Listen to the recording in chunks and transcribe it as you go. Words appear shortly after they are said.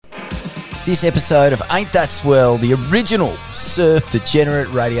This episode of Ain't That Swell, the original Surf Degenerate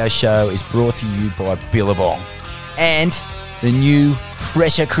radio show, is brought to you by Billabong and the new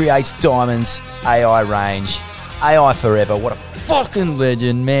Pressure Creates Diamonds AI range. AI forever. What a fucking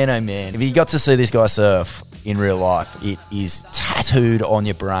legend, man, oh man. If you got to see this guy surf in real life, it is tattooed on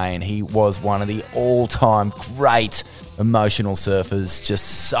your brain. He was one of the all-time great emotional surfers,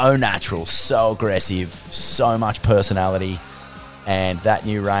 just so natural, so aggressive, so much personality. And that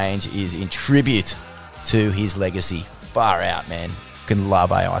new range is in tribute to his legacy. Far out, man. Can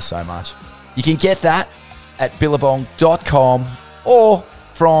love AI so much. You can get that at billabong.com or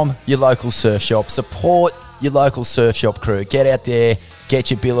from your local surf shop. Support your local surf shop crew. Get out there, get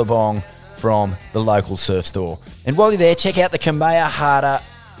your Billabong from the local surf store. And while you're there, check out the Kamehameha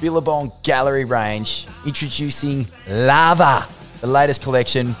Billabong Gallery range, introducing Lava, the latest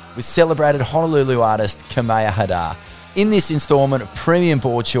collection with celebrated Honolulu artist Kamehameha. In this installment of premium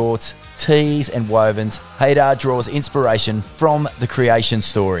board shorts, tees and wovens, Haydar draws inspiration from the creation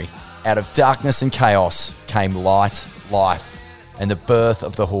story. Out of darkness and chaos came light, life, and the birth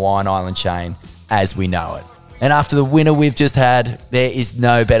of the Hawaiian Island chain as we know it. And after the winter we've just had, there is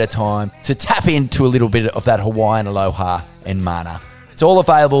no better time to tap into a little bit of that Hawaiian aloha and mana. It's all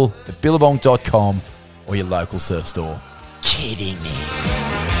available at billabong.com or your local surf store. Kidding me.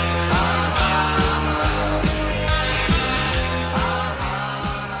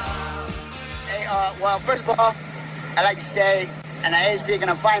 Well, first of all, I'd like to say, and I is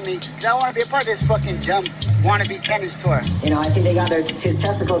gonna find me, because I want to be a part of this fucking dumb wannabe tennis tour. You know, I think they got his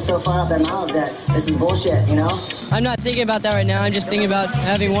testicles so far up their mouths that this is bullshit, you know? I'm not thinking about that right now. I'm just thinking about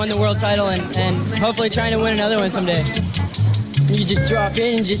having won the world title and hopefully trying to win another one someday. You just drop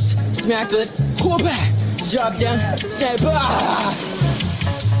in and just smack the drop down, say bah!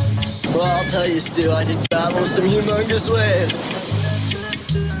 Well, I'll tell you, Stu, I did battle some humongous waves.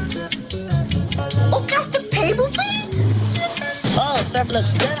 Oh, just the paper, please? Oh, surf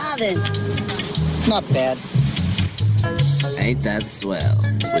looks good, Ivan. Not bad. Ain't That Swell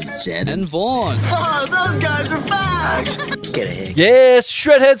with Jed and Vaughn. Oh, those guys are back! Get a hit. Yes,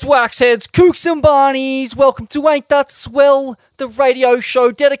 shredheads, waxheads, kooks and barneys, welcome to Ain't That Swell, the radio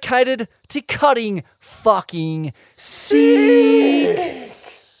show dedicated to cutting fucking sick.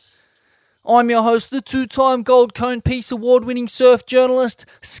 I'm your host, the two-time Gold Cone Peace Award-winning surf journalist,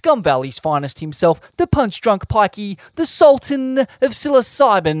 Scum Valley's finest himself, the punch-drunk pikey, the sultan of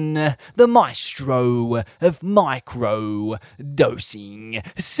psilocybin, the maestro of micro-dosing,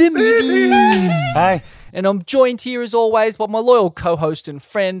 Smithy. Hey. And I'm joined here, as always, by my loyal co-host and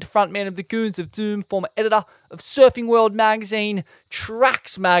friend, frontman of the Goons of Doom, former editor of Surfing World magazine,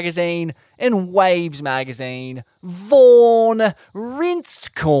 Tracks magazine, and Waves magazine, Vaughn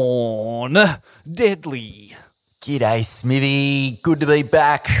Rinsed Corn Deadly. G'day, Smithy. Good to be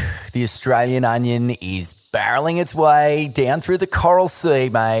back. The Australian onion is barreling its way down through the Coral Sea,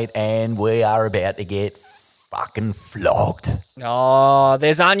 mate, and we are about to get fucking flogged. Oh,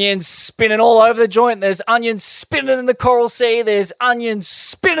 there's onions spinning all over the joint. There's onions spinning in the Coral Sea. There's onions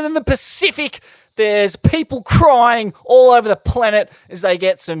spinning in the Pacific. There's people crying all over the planet as they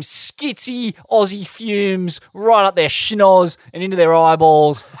get some skitsy Aussie fumes right up their schnoz and into their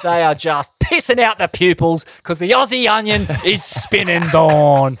eyeballs. They are just pissing out the pupils because the Aussie onion is spinning,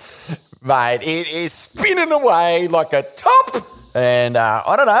 Dawn. Mate, it is spinning away like a top. And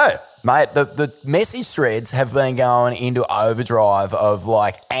I don't know, mate, the message threads have been going into overdrive of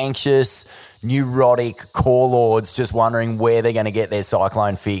like anxious, neurotic core lords just wondering where they're going to get their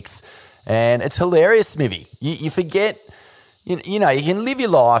cyclone fix. And it's hilarious, Smithy. You forget, you know, you can live your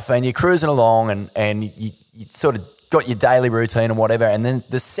life and you're cruising along and you sort of got your daily routine and whatever. And then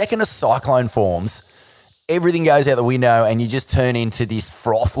the second a cyclone forms, everything goes out the window and you just turn into this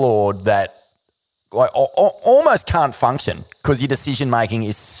froth lord that like almost can't function because your decision-making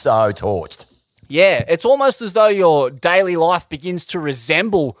is so torched. Yeah, it's almost as though your daily life begins to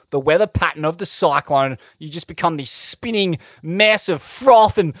resemble the weather pattern of the cyclone. You just become this spinning mass of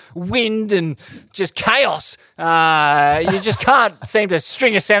froth and wind and just chaos. You just can't seem to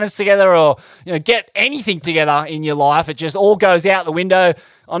string a sentence together or get anything together in your life. It just all goes out the window.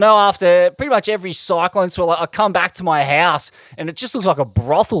 I know after pretty much every cyclone swell, I come back to my house and it just looks like a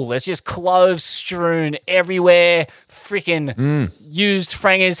brothel. There's just cloves strewn everywhere, freaking used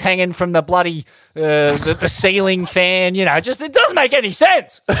frangers hanging from the bloody the ceiling fan. Just it doesn't make any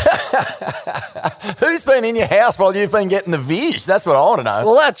sense. Who's been in your house while you've been getting the vish? That's what I want to know.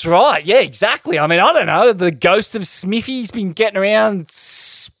 Well, that's right. Yeah, exactly. I mean, I don't know. The ghost of Smithy's been getting around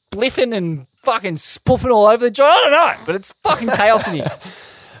spliffing and fucking spoofing all over the joint. I don't know, but it's fucking chaos in here.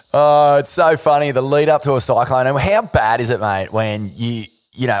 Oh, it's so funny, the lead up to a cyclone. And how bad is it, mate, when you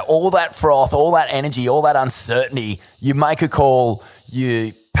all that froth, all that energy, all that uncertainty, you make a call,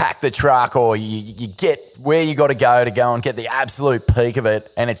 you pack the truck, or you get where you got to go and get the absolute peak of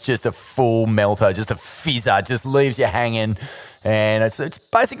it, and it's just a full melter, just a fizzer, just leaves you hanging. And it's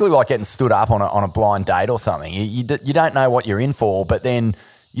basically like getting stood up on a blind date or something. You don't know what you're in for, but then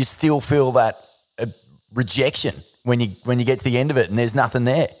you still feel that rejection when you get to the end of it and there's nothing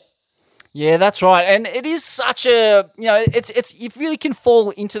there. Yeah, that's right. And it is such a, it's you really can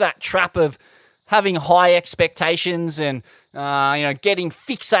fall into that trap of having high expectations and, getting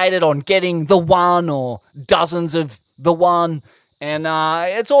fixated on getting the one or dozens of the one. And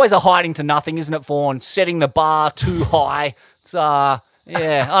it's always a hiding to nothing, isn't it, Vaughan? Setting the bar too high. It's, I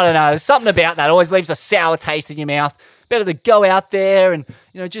don't know. There's something about that. Always leaves a sour taste in your mouth. Better to go out there and,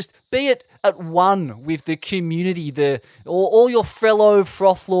 just be at one with the community, all your fellow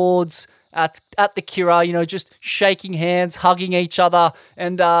froth lords at the Kira, just shaking hands, hugging each other.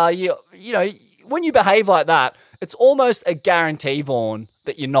 And, when you behave like that, it's almost a guarantee, Vaughan,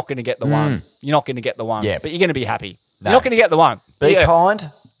 that you're not going to get the one. You're not going to get the one. Yeah. But you're going to be happy. No. You're not going to get the one. Be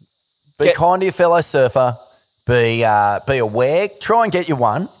kind. Be kind to your fellow surfer. Be aware. Try and get your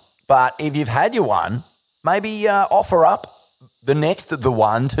one. But if you've had your one, maybe offer up the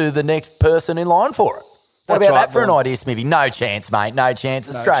one to the next person in line for it. What That's about right, that for Vaughan. an idea, Smithy? No chance, mate. No chance.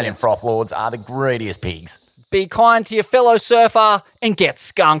 Australian froth lords are the greediest pigs. Be kind to your fellow surfer and get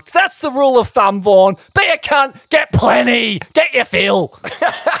skunked. That's the rule of thumb, Vaughan. Be a cunt, get plenty, get your fill.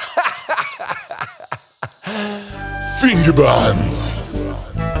 Finger buns.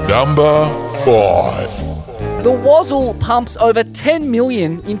 Number 5. The Wazzle pumps over 10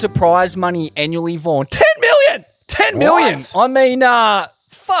 million into prize money annually, Vaughan. 10 million! 10 million! What? I mean,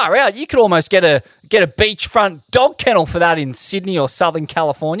 far out. You could almost get a beachfront dog kennel for that in Sydney or Southern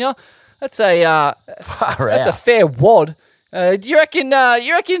California. That's a fair wad. Do you reckon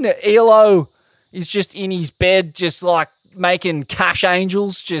ELO is just in his bed, just like making cash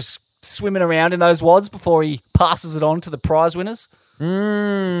angels, just swimming around in those wads before he passes it on to the prize winners?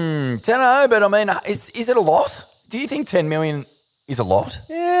 Don't know, but I mean, is it a lot? Do you think 10 million is a lot?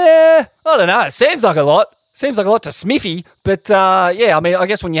 Yeah, I don't know. It seems like a lot. Seems like a lot to Smithy, but I mean, I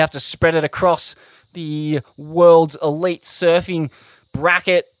guess when you have to spread it across the world's elite surfing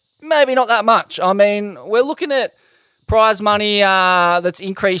bracket, maybe not that much. I mean, we're looking at prize money that's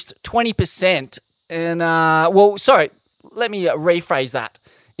increased 20%. And, let me rephrase that.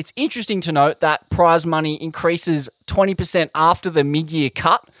 It's interesting to note that prize money increases 20% after the mid-year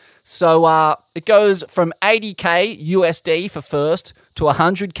cut. So it goes from 80K USD for first to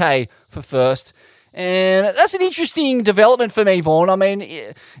 100K for first. And that's an interesting development for me, Vaughan. I mean,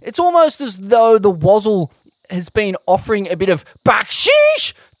 it's almost as though the Wazzle has been offering a bit of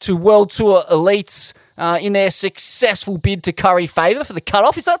backsheesh to World Tour elites in their successful bid to curry favour for the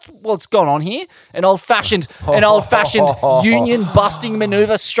cutoff. Is that what's gone on here? An old-fashioned union-busting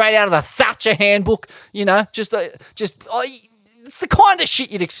manoeuvre straight out of the Thatcher handbook. It's the kind of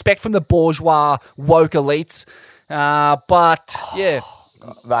shit you'd expect from the bourgeois woke elites. But yeah.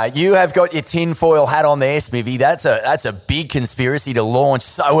 Mate, you have got your tinfoil hat on there, Smithy. That's a big conspiracy to launch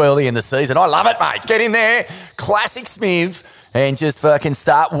so early in the season. I love it, mate. Get in there, classic Smiv, and just fucking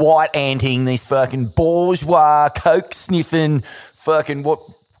start white-anting this fucking bourgeois, coke-sniffing, fucking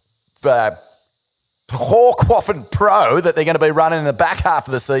hawk-waffing pro that they're going to be running in the back half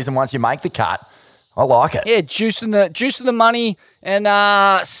of the season once you make the cut. I like it. Yeah, juicing the money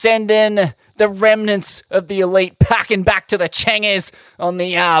and sending the remnants of the elite packing back to the Changers on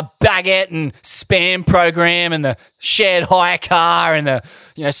the baguette and spam program and the shared hire car and the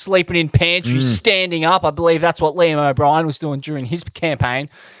sleeping in pantry, standing up. I believe that's what Liam O'Brien was doing during his campaign,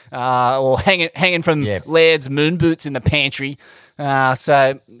 or hanging from Laird's moon boots in the pantry.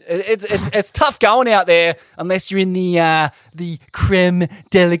 So it's tough going out there unless you're in the creme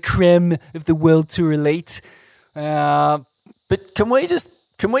de la creme of the World Tour elite. But can we just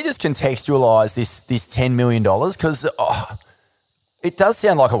contextualise this $10 million? Because it does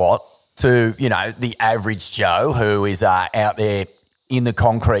sound like a lot to, the average Joe who is out there in the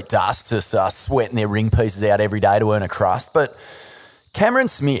concrete dust, just sweating their ring pieces out every day to earn a crust. But Cameron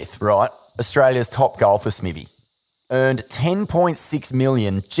Smith, right, Australia's top golfer, Smithy, earned $10.6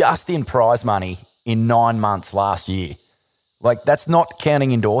 million just in prize money in 9 months last year. Like, that's not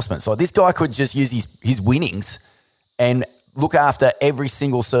counting endorsements. Like, this guy could just use his winnings and look after every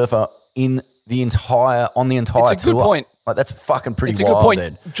single surfer on the entire tour. It's a good point. Like, that's fucking pretty It's a wild, good point.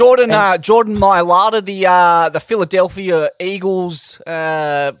 dude. Jordan Mailata, the Philadelphia Eagles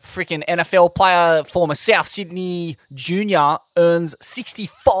freaking NFL player, former South Sydney junior, earns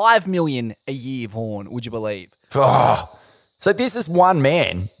 $65 million a year, Vaughan, would you believe? Oh, So this is one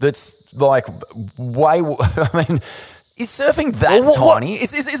man that's like I mean, is surfing that tiny?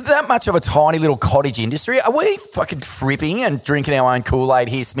 Is that much of a tiny little cottage industry? Are we fucking tripping and drinking our own Kool-Aid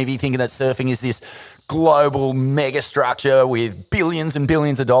here, Smithy, thinking that surfing is this global mega structure with billions and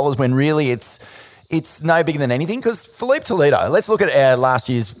billions of dollars when really it's no bigger than anything? Because Filipe Toledo, let's look at our last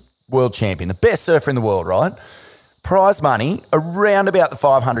year's world champion, the best surfer in the world, right? Prize money around about the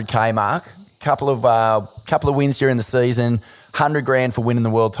 500K mark. Couple of wins during the season, 100 grand for winning the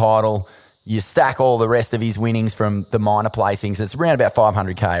world title. You stack all the rest of his winnings from the minor placings. It's around about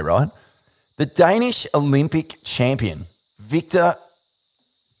 500K, right? The Danish Olympic champion, Victor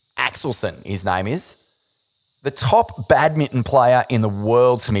Axelsen, his name is, the top badminton player in the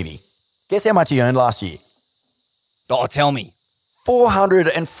world, Smithy. Guess how much he earned last year? Oh, tell me.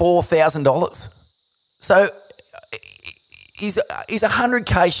 $404,000. So he's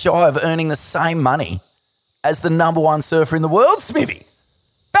 100K shy of earning the same money as the number one surfer in the world, Smithy.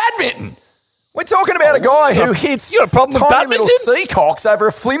 Badminton. We're talking about a guy who hits you got a problem with tiny little badminton? seacocks over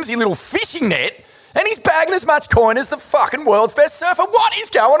a flimsy little fishing net, and he's bagging as much coin as the fucking world's best surfer. What is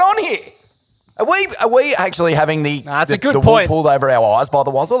going on here? Are we actually having the wool pulled over our eyes by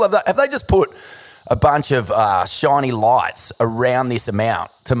the Wazzle? Have they just put a bunch of shiny lights around this amount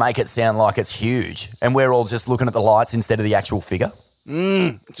to make it sound like it's huge, and we're all just looking at the lights instead of the actual figure?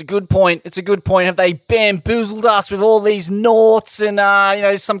 It's a good point. Have they bamboozled us with all these noughts and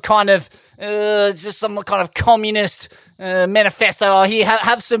some kind of communist manifesto? Oh, here,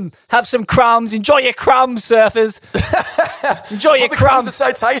 have some crumbs. Enjoy your crumbs, surfers. Enjoy your crumbs. It's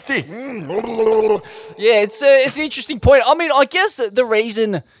so tasty. Yeah, it's an interesting point. I mean, I guess the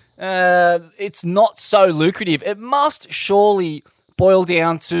reason it's not so lucrative, it must surely boil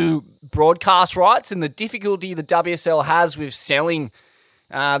down to broadcast rights and the difficulty the WSL has with selling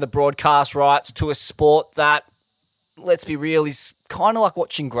the broadcast rights to a sport that, let's be real, is kind of like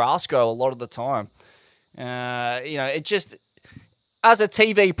watching grass grow a lot of the time. It just, as a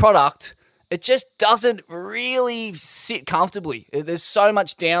TV product, it just doesn't really sit comfortably. There's so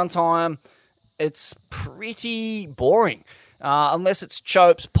much downtime. It's pretty boring, unless it's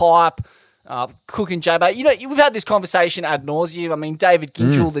Chopes, Pipe, Cook and J-Bay. We've had this conversation ad nauseum. I mean, David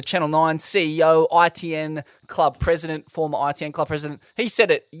Gingell, the Channel 9 CEO, ITN Club president, former ITN Club president, he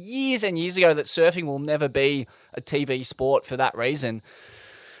said it years and years ago that surfing will never be a TV sport for that reason.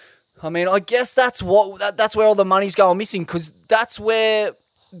 I mean, I guess that's where all the money's going missing, because that's where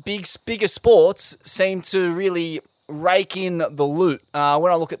bigger sports seem to really rake in the loot. When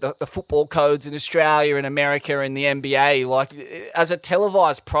I look at the football codes in Australia and America and the NBA, like as a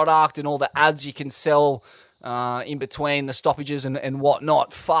televised product and all the ads you can sell in between the stoppages and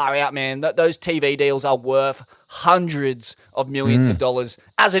whatnot, far out, man. Those TV deals are worth hundreds of millions of dollars.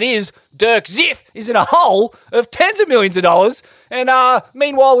 As it is, Dirk Ziff is in a hole of tens of millions of dollars. And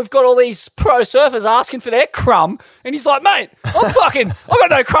meanwhile, we've got all these pro surfers asking for their crumb. And he's like, mate, I've got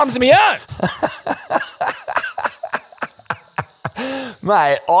no crumbs of my own.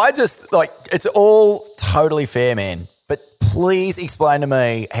 Mate, it's all totally fair, man. But please explain to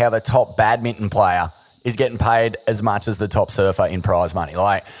me how the top badminton player is getting paid as much as the top surfer in prize money.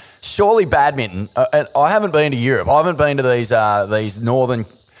 Like, surely badminton, and I haven't been to Europe. I haven't been to these northern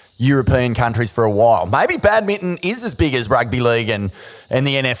European countries for a while. Maybe badminton is as big as rugby league and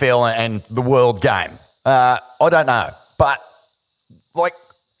the NFL and the world game. I don't know. But,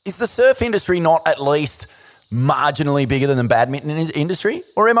 is the surf industry not at least marginally bigger than the badminton industry?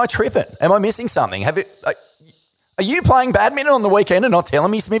 Or am I tripping? Am I missing something? Are you playing badminton on the weekend and not telling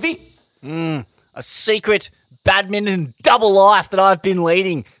me, Smithy? A secret badminton double life that I've been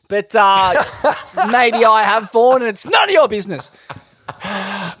leading. But maybe I have fallen and it's none of your business.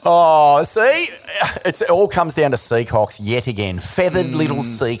 Oh, see? It all comes down to seacocks yet again. Feathered little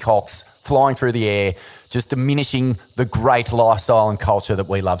seacocks flying through the air, just diminishing the great lifestyle and culture that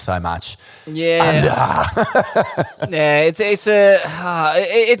we love so much. Yeah. Yeah,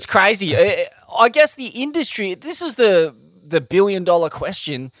 it's crazy. I guess the industry, this is the $1 billion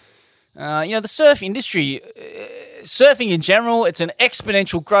question. The surf industry, surfing in general, it's an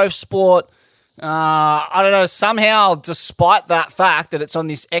exponential growth sport. I don't know, somehow, despite that fact that it's on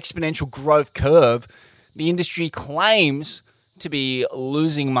this exponential growth curve, the industry claims to be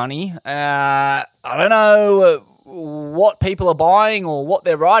losing money. I don't know what people are buying or what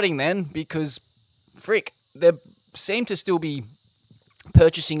they're riding then, because, they seem to still be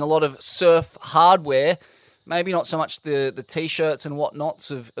purchasing a lot of surf hardware, maybe not so much the T-shirts and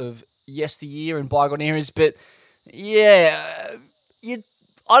whatnots of yesteryear and bygone eras, but yeah,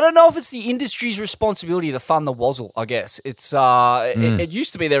 I don't know if it's the industry's responsibility to fund the Wazzle, I guess. It's it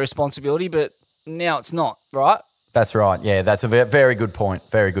used to be their responsibility, but now it's not, right? That's right. Yeah, that's a very good point.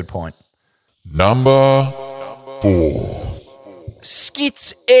 Very good point. Number 4.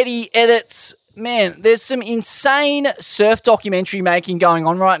 Skits, Eddie, edits. Man, there's some insane surf documentary making going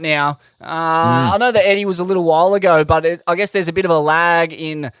on right now. I know that Eddie was a little while ago, but I guess there's a bit of a lag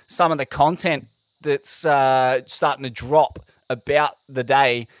in some of the content that's starting to drop about the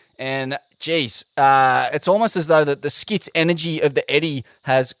day. And geez, it's almost as though that the skits energy of the Eddie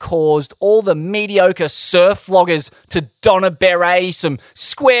has caused all the mediocre surf vloggers to don a beret, some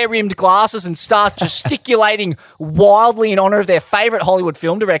square-rimmed glasses, and start gesticulating wildly in honor of their favourite Hollywood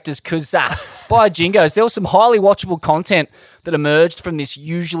film directors. Because by jingos, there was some highly watchable content that emerged from this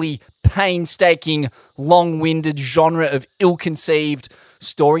usually painstaking, long-winded genre of ill-conceived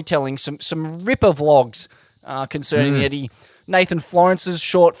storytelling. Some ripper vlogs concerning the Eddie. Nathan Florence's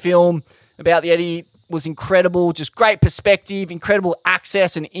short film about the Eddie was incredible. Just great perspective, incredible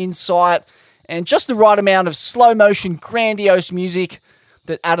access and insight, and just the right amount of slow motion, grandiose music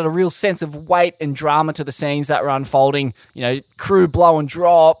that added a real sense of weight and drama to the scenes that were unfolding. You know, crew blowing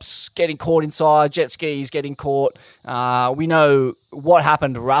drops, getting caught inside, jet skis getting caught. We know what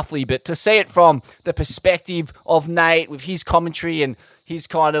happened roughly, but to see it from the perspective of Nate with his commentary and his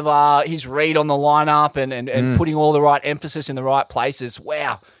kind of his read on the lineup and putting all the right emphasis in the right places.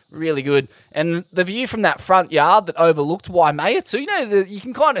 Wow, really good. And the view from that front yard that overlooked Waimea too, you know, you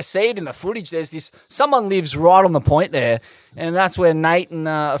can kind of see it in the footage. There's this, someone lives right on the point there, and that's where Nate and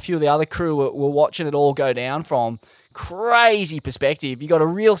a few of the other crew were watching it all go down from. Crazy perspective. You got a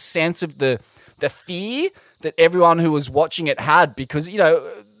real sense of the fear that everyone who was watching it had, because, you know,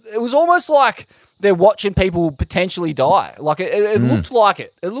 it was almost like they're watching people potentially die. Like, it looked like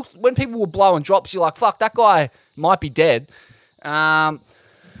it. It looked, when people were blowing drops, you're like, fuck, that guy might be dead.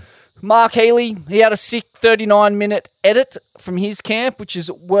 Mark Healy, he had a sick 39-minute edit from his camp, which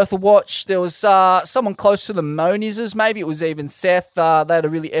is worth a watch. There was someone close to the Monizes, maybe it was even Seth. They had a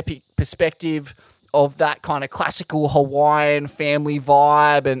really epic perspective of that kind of classical Hawaiian family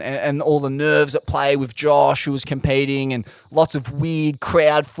vibe and all the nerves at play with Josh, who was competing, and lots of weird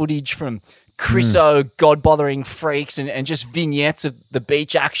crowd footage from Chriso, God-bothering freaks, and just vignettes of the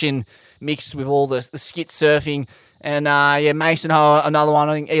beach action mixed with all the skit surfing. And, Mason Ho, another one.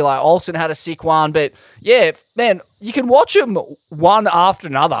 I think Eli Olsen had a sick one. But, yeah, man, you can watch them one after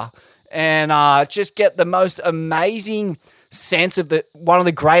another and just get the most amazing sense of one of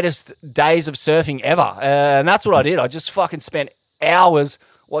the greatest days of surfing ever. And that's what I did. I just fucking spent hours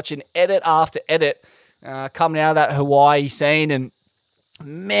watching edit after edit coming out of that Hawaii scene, and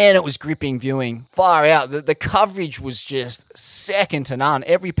man, it was gripping viewing. Far out. The coverage was just second to none.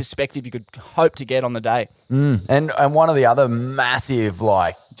 Every perspective you could hope to get on the day. And one of the other massive,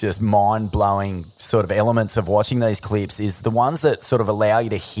 like, just mind-blowing sort of elements of watching these clips is the ones that sort of allow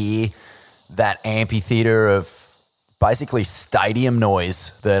you to hear that amphitheater of basically stadium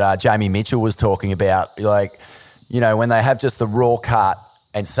noise that Jamie Mitchell was talking about. Like, you know, when they have just the raw cut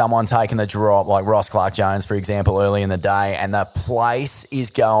and someone taking the drop, like Ross Clark-Jones, for example, early in the day, and the place is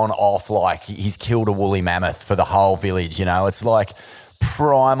going off like he's killed a woolly mammoth for the whole village, you know. It's like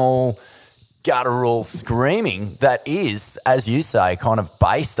primal, guttural screaming that is, as you say, kind of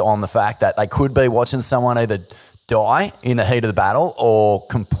based on the fact that they could be watching someone either die in the heat of the battle or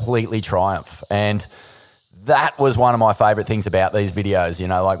completely triumph. And that was one of my favourite things about these videos, you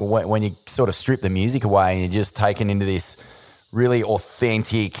know, like when you sort of strip the music away and you're just taken into this really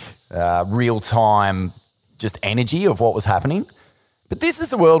authentic, real-time just energy of what was happening. But this is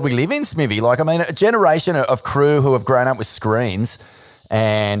the world we live in, Smithy. Like, I mean, a generation of crew who have grown up with screens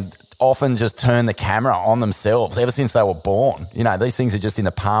and often just turn the camera on themselves ever since they were born. You know, these things are just in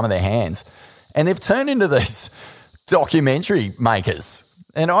the palm of their hands. And they've turned into these documentary makers.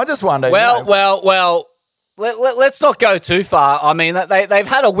 And I just wonder... Well, let's not go too far. I mean, they've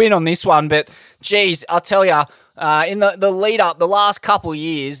had a win on this one, but, geez, I'll tell you... in the lead up, the last couple of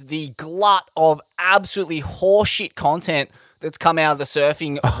years, the glut of absolutely horseshit content that's come out of the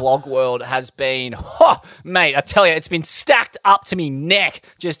surfing vlog world has been, mate, I tell you, it's been stacked up to me neck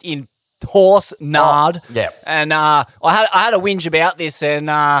just in horse nard. Yeah. And I had a whinge about this and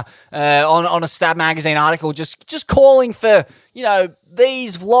on a Stab Magazine article just calling for, you know,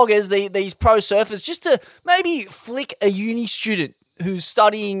 these vloggers, these pro surfers, just to maybe flick a uni student who's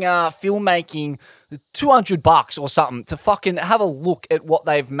studying filmmaking $200 or something to fucking have a look at what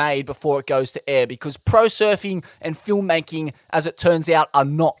they've made before it goes to air, because pro surfing and filmmaking, as it turns out, are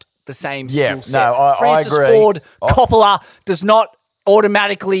not the same skill set. No, I Francis agree. Ford Coppola does not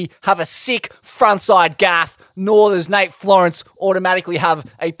automatically have a sick frontside gaff, nor does Nate Florence automatically have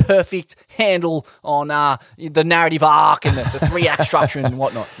a perfect handle on the narrative arc and the 3-act structure and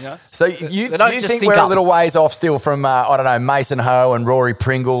whatnot. You know? So you just think sync we're up. a little ways off still from, I don't know, Mason Ho and Rory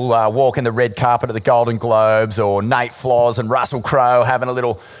Pringle walking the red carpet at the Golden Globes, or Nate Floss and Russell Crowe having a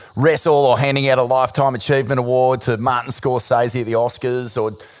little wrestle or handing out a Lifetime Achievement Award to Martin Scorsese at the Oscars,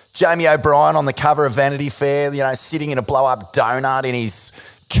 or Jamie O'Brien on the cover of Vanity Fair, you know, sitting in a blow-up donut in his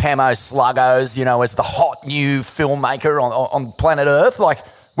camo sluggos, you know, as the hot new filmmaker on planet Earth. Like,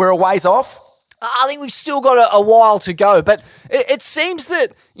 we're a ways off. I think we've still got a while to go, but it seems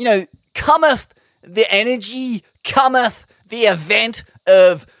that, you know, cometh the energy, cometh the event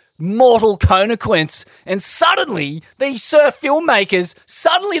of mortal consequence, and suddenly these surf filmmakers,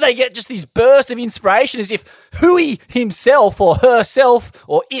 suddenly they get just this burst of inspiration as if Hui himself or herself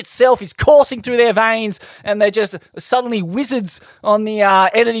or itself is coursing through their veins, and they're just suddenly wizards on the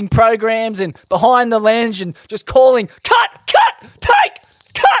editing programs and behind the lens and just calling, cut, take,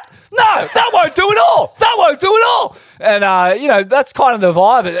 cut. No, that won't do it all. That won't do it all. And, you know, that's kind of the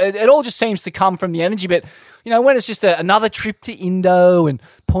vibe. It all just seems to come from the energy. But, you know, when it's just another trip to Indo and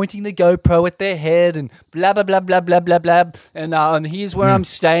pointing the GoPro at their head and blah, blah, blah, blah, blah, blah, blah. And here's where I'm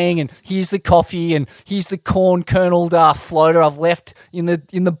staying, and here's the coffee, and here's the corn kerneled floater I've left in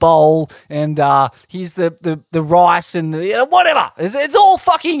the bowl, and here's the rice and whatever. It's all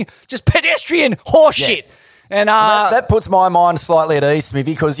fucking just pedestrian horseshit. Yeah. And that puts my mind slightly at ease,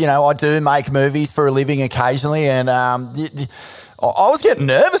 Smithy, because, you know, I do make movies for a living occasionally, and I was getting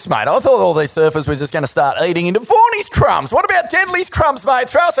nervous, mate. I thought all these surfers were just going to start eating into Vaughnie's crumbs. What about Deadly's crumbs, mate?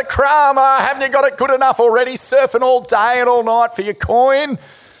 Throw us a crumb. Haven't you got it good enough already, surfing all day and all night for your coin?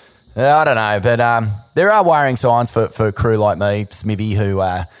 I don't know, but there are worrying signs for a crew like me, Smithy, who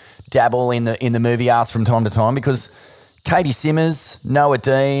dabble in the movie arts from time to time, because Katie Simmers, Noah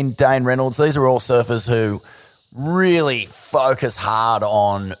Dean, Dane Reynolds, these are all surfers who really focus hard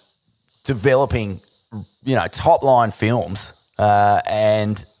on developing, you know, top-line films.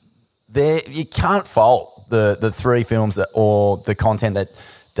 And you can't fault the 3 films or the content that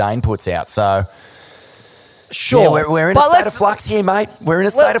Dane puts out. So, sure, yeah, we're in a state of flux here, mate. We're in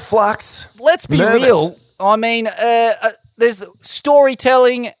a state of flux. Let's be Nervous. real. I mean, there's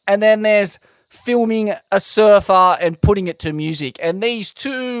storytelling, and then there's filming a surfer and putting it to music. And these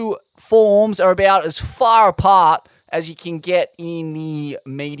two forms are about as far apart as you can get in the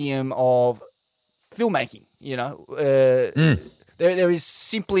medium of filmmaking. You know, there is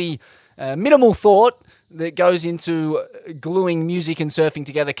simply minimal thought that goes into gluing music and surfing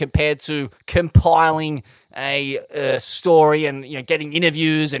together compared to compiling a story and, you know, getting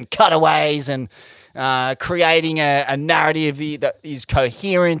interviews and cutaways and creating a narrative that is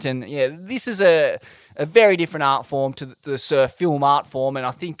coherent. And this is a very different art form to the surf film art form. And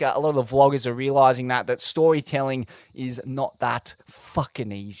I think a lot of the vloggers are realizing that storytelling is not that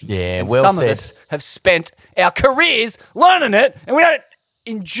fucking easy. Yeah, and well some said. of us have spent our careers learning it, and we don't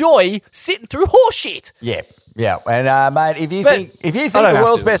enjoy sitting through horseshit. Yeah. And mate, if you think the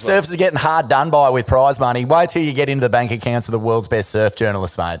world's best surfers are getting hard done by with prize money, wait till you get into the bank accounts of the world's best surf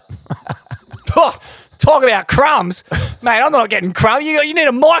journalists, mate. Oh, talk about crumbs. Mate, I'm not getting crumbs. You need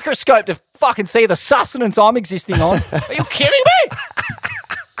a microscope to fucking see the sustenance I'm existing on. Are you kidding me?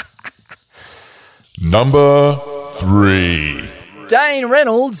 Number 3. Dane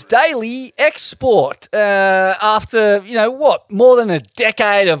Reynolds' daily export. After, more than a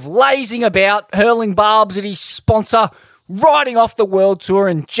decade of lazing about, hurling barbs at his sponsor, riding off the world tour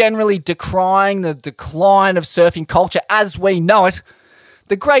and generally decrying the decline of surfing culture as we know it,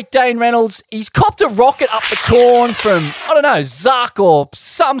 the great Dane Reynolds, he's copped a rocket up the corn from, Zuck or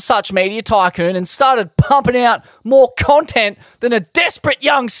some such media tycoon and started pumping out more content than a desperate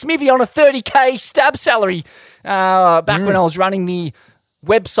young Smithy on a 30K stab salary back when I was running the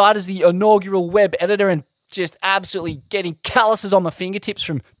website as the inaugural web editor and just absolutely getting calluses on my fingertips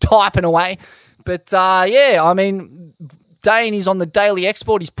from typing away. But, Dane is on the daily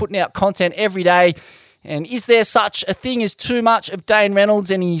export. He's putting out content every day. And is there such a thing as too much of Dane Reynolds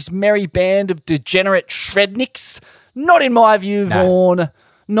and his merry band of degenerate shrednicks? Not in my view, Vaughn.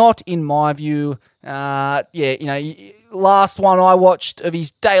 Not in my view. Last one I watched of his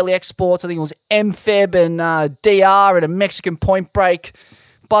daily exports, I think it was MFeb and DR at a Mexican point break.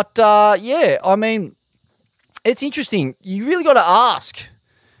 But, it's interesting. You really got to ask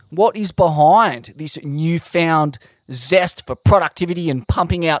what is behind this newfound zest for productivity and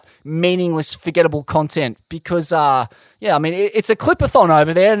pumping out meaningless, forgettable content because, it's a clipathon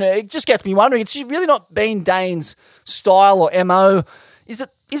over there and it just gets me wondering, it's really not been Dane's style or MO. Is it,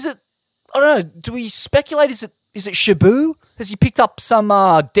 I don't know, do we speculate, is it Shabu Has he picked up some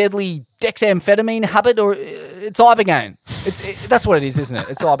deadly dexamphetamine habit, or it's Ibogaine? That's what it is, isn't it?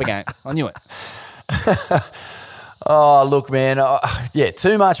 It's Ibogaine. I knew it. Oh, look, man.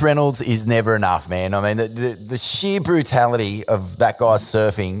 Too much Reynolds is never enough, man. I mean, the sheer brutality of that guy's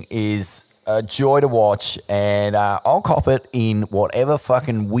surfing is a joy to watch, and I'll cop it in whatever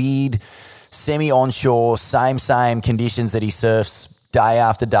fucking weird semi-onshore, same conditions that he surfs day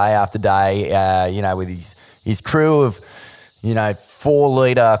after day after day, with his crew of,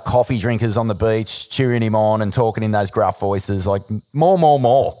 4-litre coffee drinkers on the beach cheering him on and talking in those gruff voices, like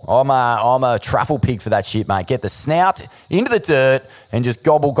more. I'm a truffle pig for that shit, mate. Get the snout into the dirt and just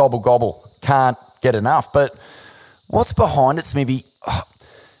gobble. Can't get enough. But what's behind it, Smithy? Oh,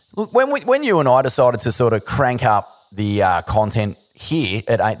 look, when you and I decided to sort of crank up the content here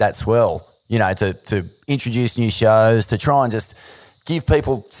at Ain't That Swell, to introduce new shows, to try and just give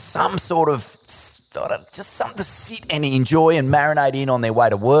people some sort of just something to sit and enjoy and marinate in on their way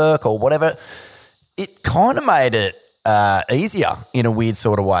to work or whatever, it kind of made it easier in a weird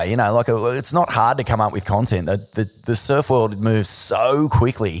sort of way. It's not hard to come up with content. The surf world moves so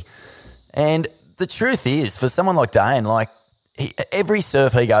quickly. And the truth is, for someone like Dane, every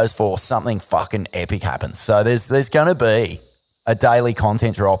surf he goes for, something fucking epic happens. So there's going to be a daily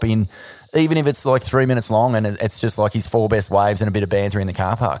content drop in, even if it's like 3 minutes long and it's just like his 4 best waves and a bit of banter in the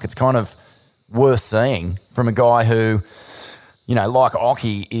car park. It's kind of worth seeing from a guy who, like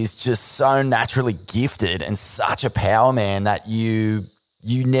Occy, is just so naturally gifted and such a power man that you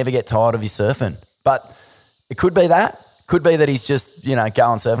never get tired of his surfing. But it could be that. Could be that he's just, going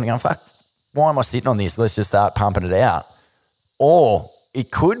surfing and going, fuck, why am I sitting on this? Let's just start pumping it out. Or it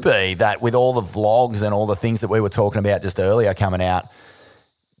could be that with all the vlogs and all the things that we were talking about just earlier coming out,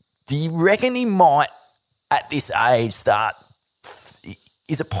 do you reckon he might, at this age, start...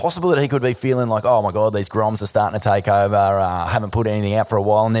 Is it possible that he could be feeling like, oh, my God, these Groms are starting to take over, haven't put anything out for a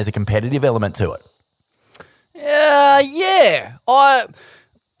while, and there's a competitive element to it? Yeah.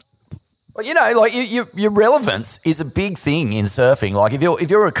 Your relevance is a big thing in surfing. Like if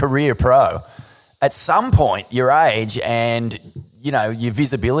you're a career pro, at some point your age and, your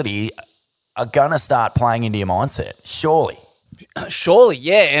visibility are going to start playing into your mindset, surely. Surely,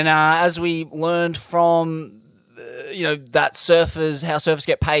 yeah. And as we learned from... that How Surfers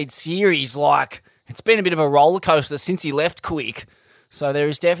Get Paid series, it's been a bit of a roller coaster since he left Quick. So there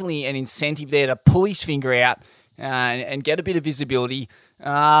is definitely an incentive there to pull his finger out and get a bit of visibility.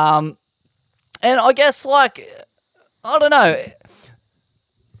 And I guess, I don't know.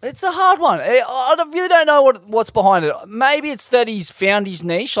 It's a hard one. I really don't know what's behind it. Maybe it's that he's found his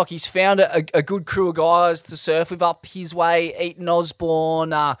niche, he's found a good crew of guys to surf with up his way, Eaton Osborne,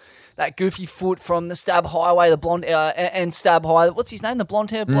 that goofy foot from the Stab Highway, the blonde and Stab High. What's his name? The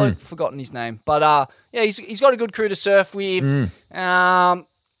blonde hair bloke? Forgotten his name. But he's got a good crew to surf with. I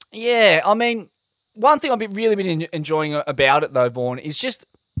mean, one thing I've really been enjoying about it though, Vaughn, is just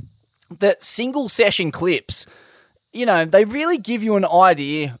that single session clips. They really give you an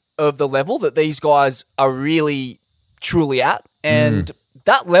idea of the level that these guys are really truly at, and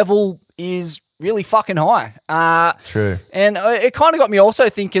that level is really fucking high. True. And it kind of got me also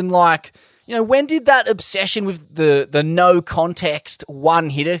thinking, when did that obsession with the no context one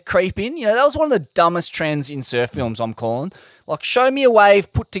hitter creep in? That was one of the dumbest trends in surf films, I'm calling. Show me a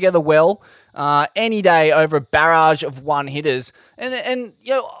wave put together well any day over a barrage of one hitters. And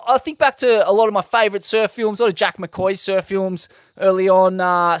I think back to a lot of my favourite surf films, a lot of Jack McCoy's surf films early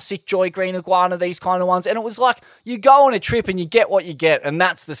on, Sick Joy, Green Iguana, these kind of ones. And it was like you go on a trip and you get what you get, and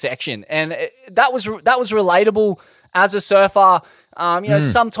that's the section. And that was relatable as a surfer.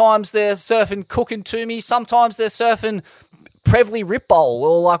 Sometimes they're surfing Cook and Toomey, sometimes they're surfing Prevley Rip Bowl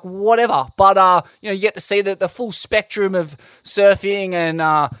or whatever, but you get to see the full spectrum of surfing and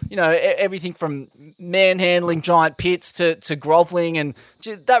everything from manhandling giant pits to groveling, and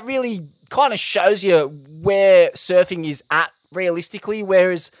that really kind of shows you where surfing is at realistically.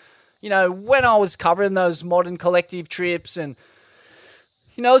 Whereas when I was covering those modern collective trips and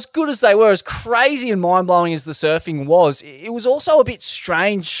as good as they were, as crazy and mind-blowing as the surfing was, it was also a bit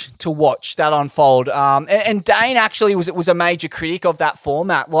strange to watch that unfold. And Dane actually was a major critic of that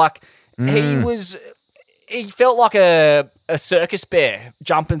format. He felt like a circus bear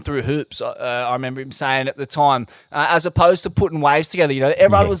jumping through hoops, I remember him saying at the time, as opposed to putting waves together.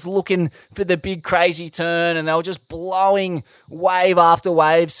 Everyone was looking for the big crazy turn, and they were just blowing wave after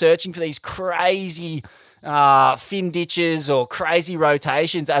wave, searching for these crazy fin ditches or crazy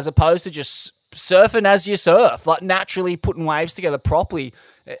rotations, as opposed to just surfing as you surf, naturally putting waves together properly.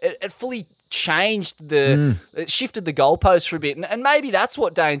 It fully changed it shifted the goalposts for a bit, and maybe that's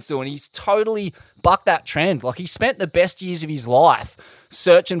what Dane's doing. He's totally buck that trend. Like, he spent the best years of his life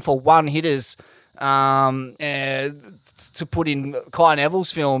searching for one-hitters to put in Kai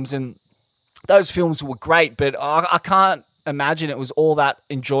Neville's films, and those films were great, but I can't imagine it was all that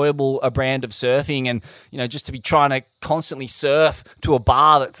enjoyable a brand of surfing, and just to be trying to constantly surf to a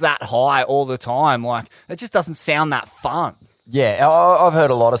bar that's that high all the time, like, it just doesn't sound that fun. Yeah, I've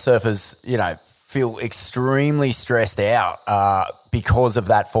heard a lot of surfers, feel extremely stressed out because of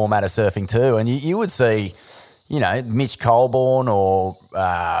that format of surfing too. And you would see, Mitch Colborne or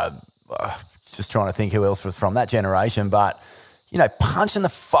just trying to think who else was from that generation, but, punching the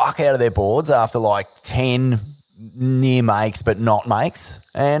fuck out of their boards after like 10 near makes but not makes.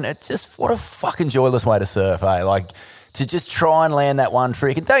 And it's just, what a fucking joyless way to surf, eh? Like, to just try and land that one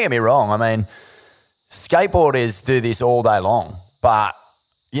trick. And don't get me wrong, I mean, skateboarders do this all day long, but,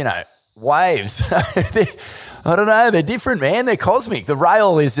 waves, I don't know, they're different, man. They're cosmic. The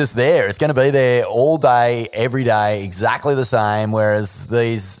rail is just there. It's going to be there all day, every day, exactly the same, whereas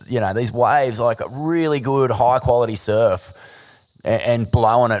these waves, like a really good, high-quality surf and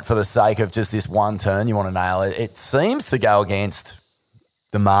blowing it for the sake of just this one turn you want to nail, it seems to go against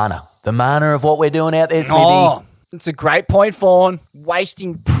the mana of what we're doing out there, Smithy. Oh, it's a great point, Fawn.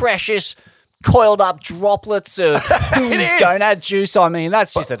 Wasting precious coiled up droplets of gonad juice. I mean,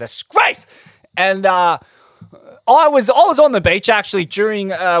 that's just a disgrace. And I was on the beach actually during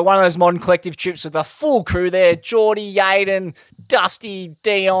one of those Modern Collective trips with the full crew there: Geordie, Yaden, Dusty,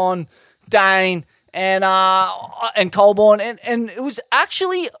 Dion, Dane, and Colborne, and it was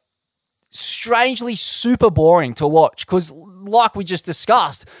actually strangely super boring to watch because, like we just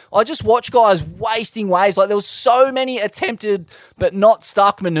discussed, I just watched guys wasting waves. Like, there was so many attempted but not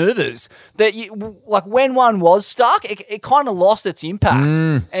stuck maneuvers that when one was stuck, it kind of lost its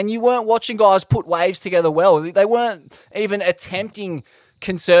impact. And you weren't watching guys put waves together well. They weren't even attempting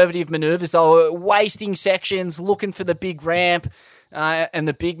conservative maneuvers. They were wasting sections, looking for the big ramp and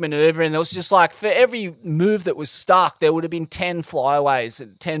the big maneuver, and it was just like, for every move that was stuck, there would have been 10 flyaways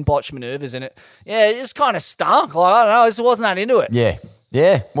and 10 botched maneuvers, and it just kind of stunk. Like, I don't know, I just wasn't that into it.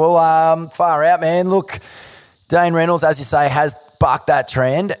 Yeah. Well, far out, man. Look, Dane Reynolds, as you say, has bucked that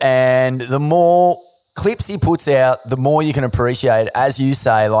trend, and the more clips he puts out, the more you can appreciate, as you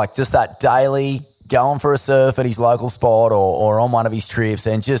say, like just that daily going for a surf at his local spot or on one of his trips,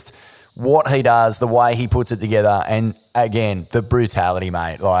 and just what he does, the way he puts it together, and again, the brutality,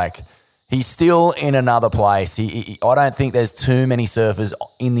 mate. Like, he's still in another place. I don't think there's too many surfers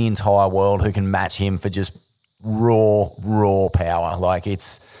in the entire world who can match him for just raw power. Like,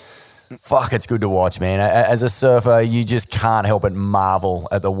 it's good to watch, man. As a surfer, you just can't help but marvel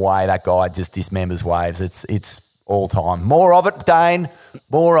at the way that guy just dismembers waves. It's all time. More of it, Dane.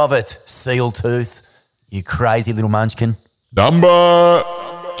 More of it, Seal Tooth. You crazy little munchkin. Number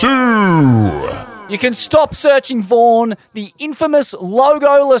 2. You can stop searching, Vaughan. The infamous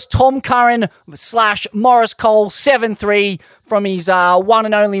logoless Tom Curran / Morris Cole 7-3 from his one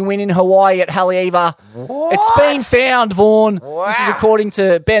and only win in Hawaii at Haleiwa. It's been found, Vaughan. Wow. This is according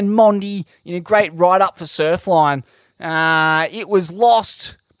to Ben Mondi in a great write-up for Surfline. It was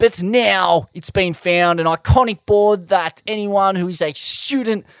lost, but now it's been found. An iconic board that anyone who is a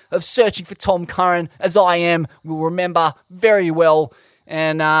student of searching for Tom Curran, as I am, will remember very well.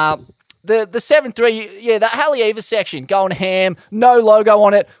 And the 7-3, that Haleiwa section going ham, no logo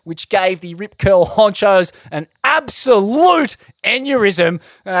on it, which gave the Rip Curl honchos an absolute aneurysm.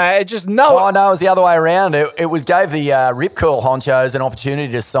 Just no. Oh no, it was the other way around. It gave the Rip Curl honchos an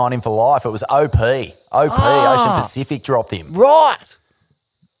opportunity to sign him for life. It was OP. Ocean Pacific dropped him. Right.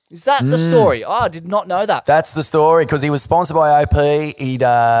 Is that the story? Oh, I did not know that. That's the story, because he was sponsored by OP. He'd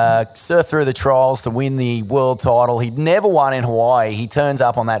surfed through the trials to win the world title. He'd never won in Hawaii. He turns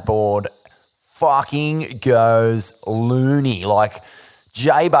up on that board, fucking goes loony, like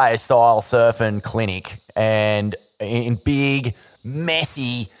J-Bay style surfing clinic, and in big,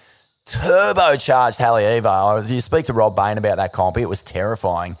 messy, turbocharged Haleiwa. You speak to Rob Bain about that comp. It was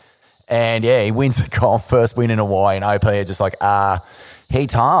terrifying. And, he wins the comp, first win in Hawaii, and OP are just like, hey,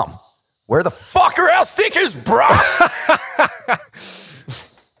 Tom, where the fuck are our stickers, bro?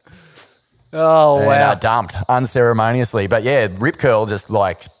 Wow. Dumped unceremoniously. But, Rip Curl just,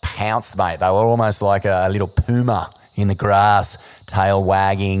 pounced, mate. They were almost like a little puma in the grass, tail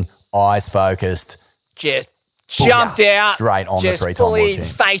wagging, eyes focused. Just jumped out. Straight on the 3-time just fully team.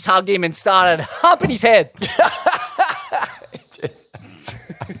 face hugged him and started humping his head.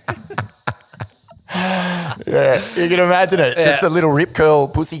 Yeah, you can imagine it. Yeah. Just the little Rip Curl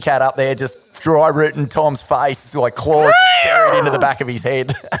pussycat up there, just dry rooting Tom's face, like claws buried into the back of his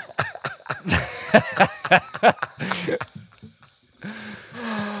head.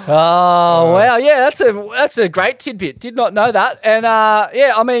 Oh, wow. Yeah, that's a great tidbit. Did not know that. And,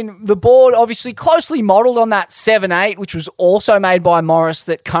 I mean, the board obviously closely modelled on that 7-8, which was also made by Morris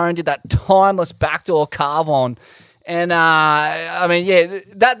that Curran did that timeless backdoor carve on. And,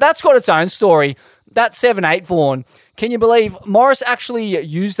 that's got its own story. That 7-8, Vaughan. Can you believe Morris actually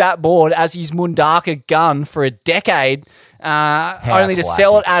used that board as his Mundaka gun for a decade, only to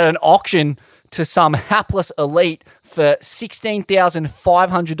sell it at an auction to some hapless elite for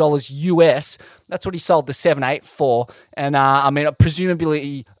 $16,500 US. That's what he sold the 7-8 for. And,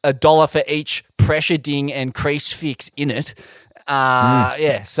 presumably $1 for each pressure ding and crease fix in it.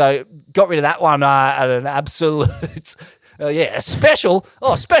 So got rid of that one at an absolute... a special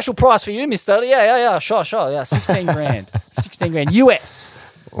price for you, mister. Yeah, sure. Yeah, 16 grand. 16 grand US.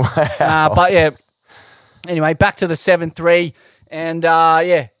 Wow. Anyway, back to the 7-3. And,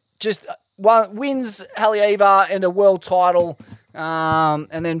 just wins Haleiwa and a world title,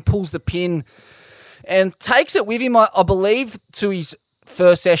 and then pulls the pin and takes it with him, I believe, to his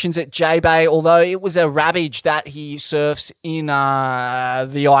first sessions at J-Bay, although it was a Ravage that he surfs in the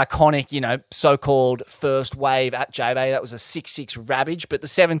iconic, so-called first wave at J-Bay. That was a 6-6 Ravage, but the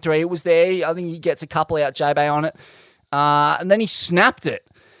 7-3, it was there. I think he gets a couple out J-Bay on it. And then he snapped it,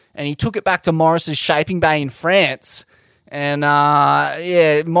 and he took it back to Morris's Shaping Bay in France. And,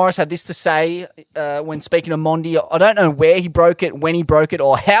 Morris had this to say when speaking to Mondi. I don't know where he broke it, when he broke it,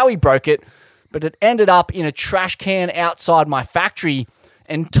 or how he broke it, but it ended up in a trash can outside my factory,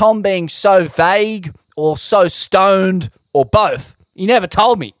 and Tom being so vague or so stoned or both, he never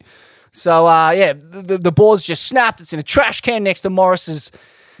told me. So, the board's just snapped. It's in a trash can next to Morris's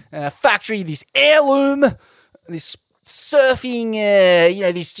factory, this heirloom, this surfing,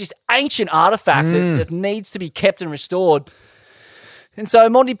 this just ancient artifact that needs to be kept and restored. And so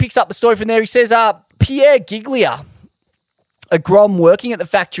Monty picks up the story from there. He says, Pierre Giglia, a Grom working at the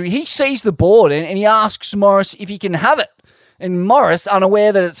factory, he sees the board and he asks Morris if he can have it. And Morris,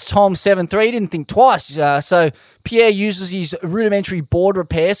 unaware that it's Tom 7-3, didn't think twice. So Pierre uses his rudimentary board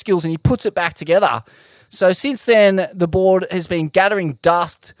repair skills and he puts it back together. So since then, the board has been gathering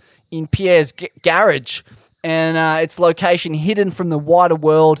dust in Pierre's garage, and its location hidden from the wider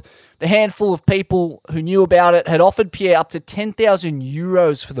world. The handful of people who knew about it had offered Pierre up to 10,000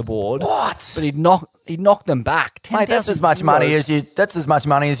 euros for the board. What? But he'd knocked them back. Mate, that's as much money as you. That's as much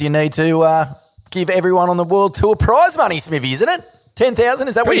money as you need to give everyone on the world tour prize money, Smithy, isn't it? 10,000,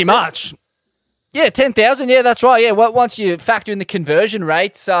 is that what you said? Pretty much. Yeah, 10,000. Yeah, that's right. Yeah, once you factor in the conversion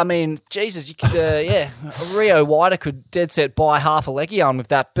rates, I mean, Jesus, you could. Rio Wider could dead set buy half a Legion with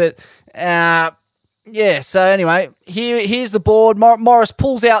that, but. So anyway, here's the board. Morris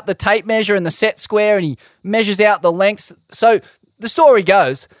pulls out the tape measure and the set square and he measures out the lengths. So the story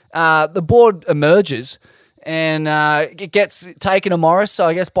goes, the board emerges and it gets taken to Morris, so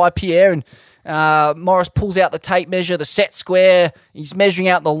I guess by Pierre, and Morris pulls out the tape measure, the set square. He's measuring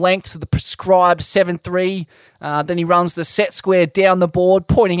out the length of the prescribed 7-3. Then he runs the set square down the board,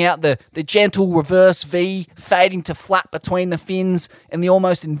 pointing out the gentle reverse V, fading to flat between the fins, and the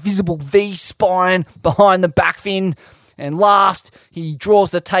almost invisible V spine behind the back fin. And last, he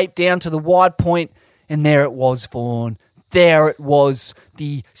draws the tape down to the wide point, and there it was, Vaughan. There it was,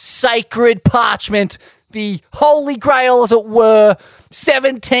 the sacred parchment, the holy grail, as it were,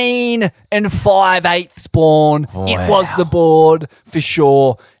 17 5/8 Vaughan. Wow. It was the board for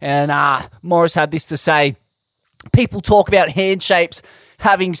sure. And Morris had this to say: people talk about hand shapes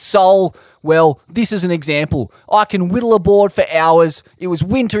having soul. Well, this is an example. I can whittle a board for hours. It was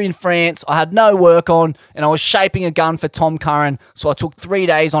winter in France. I had no work on, and I was shaping a gun for Tom Curran, so I took 3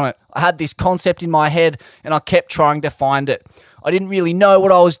 days on it. I had this concept in my head, and I kept trying to find it. I didn't really know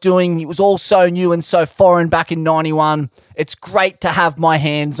what I was doing. It was all so new and so foreign back in 91. It's great to have my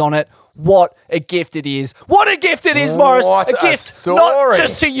hands on it. What a gift it is. What a gift it is, Morris. What a gift, story. Not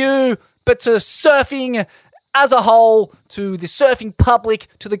just to you, but to surfing as a whole, to the surfing public,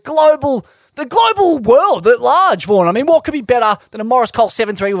 to the global world at large, Vaughan. I mean, what could be better than a Morris Colt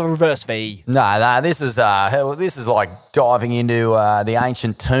 7-3 with a reverse V? No, this is like diving into the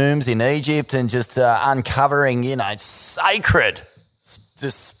ancient tombs in Egypt and just uncovering, sacred,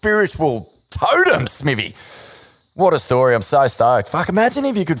 just spiritual totems, Smithy. What a story. I'm so stoked. Fuck, imagine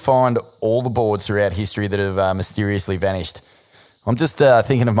if you could find all the boards throughout history that have mysteriously vanished. I'm just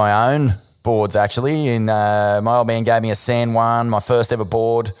thinking of my own boards, actually. And my old man gave me a San Juan, my first ever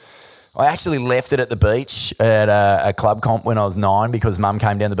board. I actually left it at the beach at a club comp when I was 9 because Mum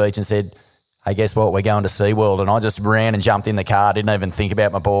came down the beach and said, hey, guess what, we're going to SeaWorld. And I just ran and jumped in the car, didn't even think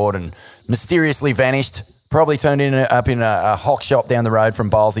about my board, and mysteriously vanished. Probably turned up in a hock shop down the road from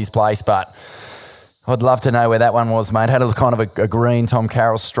Bowlesy's place. But I'd love to know where that one was, mate. Had a kind of a green Tom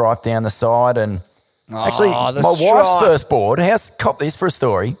Carroll stripe down the side. And actually, my wife's first board, cop this for a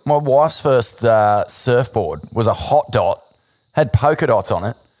story. My wife's first surfboard was a hot dot, had polka dots on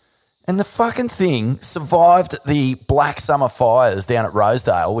it. And the fucking thing survived the Black Summer fires down at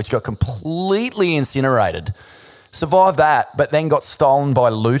Rosedale, which got completely incinerated. Survived that, but then got stolen by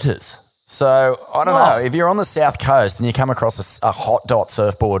looters. So, I don't know. If you're on the South Coast and you come across a hot dot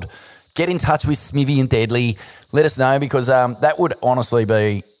surfboard, get in touch with Smithy and Deadly. Let us know, because that would honestly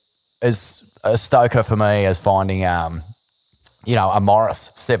be as a stoker for me as finding, a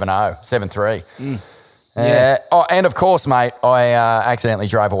Morris 7.0, 7.3. And of course, mate, I accidentally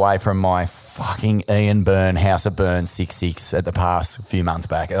drove away from my fucking Ian Byrne House of Burn 6.6 at the pass a few months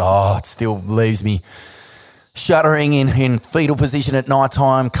back. Oh, it still leaves me shuddering in fetal position at night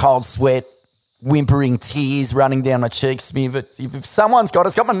time, cold sweat, whimpering tears running down my cheeks. If someone's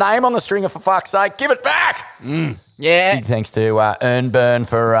got my name on the stringer, for fuck's sake, give it back. Yeah. Big thanks to Earn Burn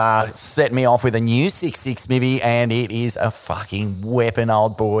for setting me off with a new 6.6 Smithy, and it is a fucking weapon,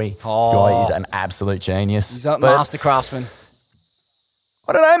 old boy. This guy is an absolute genius. He's a master craftsman.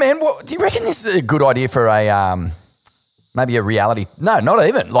 I don't know, man. Do you reckon this is a good idea for maybe a reality? No, not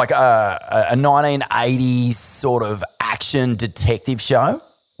even. Like a 1980s sort of action detective show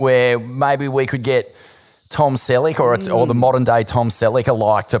where maybe we could get Tom Selleck or the modern day Tom Selleck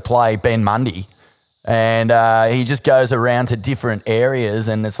alike to play Ben Mundy. And he just goes around to different areas,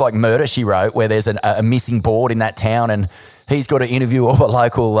 and it's like Murder, She Wrote, where there's a missing board in that town, and he's got to interview all the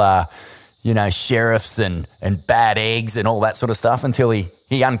local, sheriffs and bad eggs and all that sort of stuff until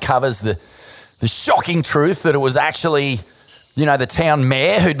he uncovers the shocking truth that it was actually, the town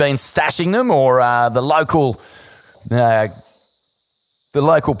mayor who'd been stashing them, or the local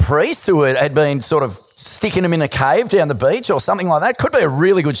priest who had been sort of sticking them in a cave down the beach or something like that. Could be a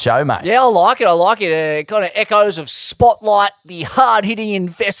really good show, mate. Yeah, I like it. It kind of echoes of Spotlight, the hard-hitting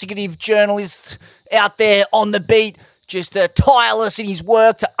investigative journalist out there on the beat, just tireless in his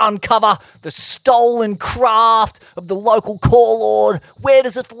work to uncover the stolen craft of the local call lord. Where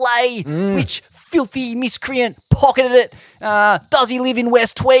does it lay? Which filthy miscreant pocketed it? Does he live in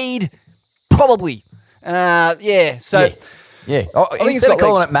West Tweed? Probably. Yeah. Instead of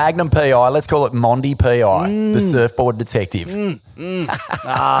calling it Magnum PI, let's call it Mondi PI, the surfboard detective. One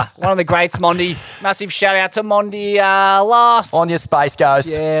of the greats, Mondi. Massive shout out to Mondi last. On your Space Ghost.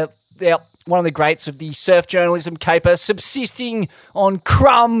 Yeah. One of the greats of the surf journalism caper, subsisting on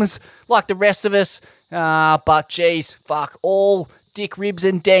crumbs like the rest of us. But geez, fuck, all dick, ribs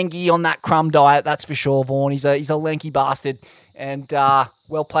and dengue on that crumb diet, that's for sure, Vaughan. He's a lanky bastard. And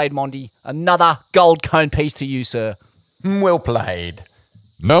well played, Mondi. Another gold cone piece to you, sir. Well played.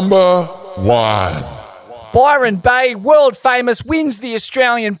 Number 1. Byron Bay, world famous, wins the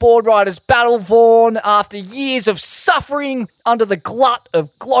Australian Board Riders Battle, Vaughan, after years of suffering under the glut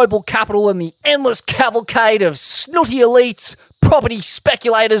of global capital and the endless cavalcade of snooty elites, property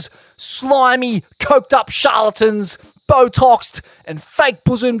speculators, slimy, coked-up charlatans, Botoxed and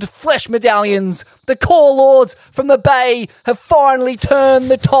fake-bosomed flesh medallions. The core lords from the Bay have finally turned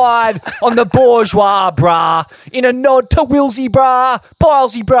the tide on the bourgeois, brah. In a nod to Wilsey, brah,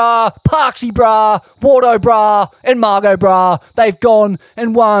 Bilesy, brah, Parksy, brah, Wardo, brah, and Margot, brah. They've gone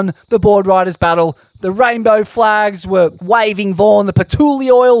and won the Board Riders Battle. The rainbow flags were waving, Vaughan. The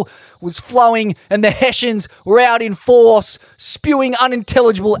patchouli oil was flowing, and the Hessians were out in force, spewing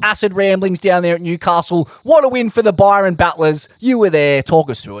unintelligible acid ramblings down there at Newcastle. What a win for the Byron Battlers. You were there.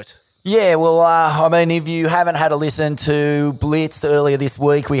 Talk us through it. Yeah, well, if you haven't had a listen to Blitzed earlier this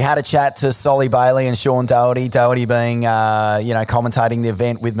week, we had a chat to Solly Bailey and Sean Doherty. Doherty being, commentating the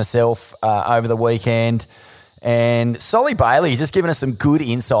event with myself over the weekend. And Solly Bailey's just given us some good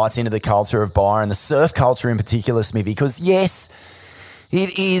insights into the culture of Byron, the surf culture in particular, Smithy, because yes,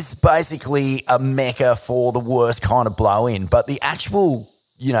 it is basically a mecca for the worst kind of blow-in, but the actual,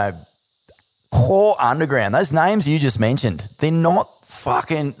 core underground, those names you just mentioned, they're not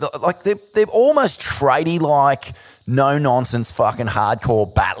fucking, like they're almost tradie-like, no-nonsense fucking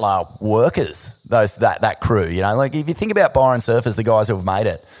hardcore battler workers, that crew, Like if you think about Byron Surfers, the guys who have made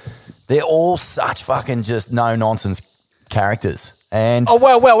it, they're all such fucking just no-nonsense characters. And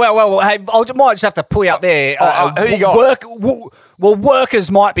well. Hey, I might just have to pull you up there. Who you got?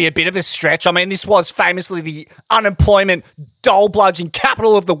 Workers might be a bit of a stretch. I mean, this was famously the unemployment dole-bludging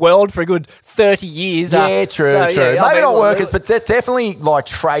capital of the world for a good 30 years. Yeah, true. Maybe not workers, but they're definitely like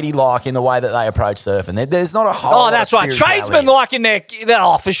tradie-like in the way that they approach surfing. There's not a whole lot that's of right. Tradesmen-like in their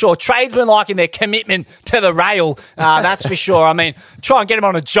for sure. Tradesmen-like in their commitment to the rail. That's for sure. I mean, try and get them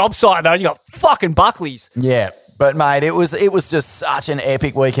on a job site, though. You got fucking Buckleys. Yeah. But, mate, it was just such an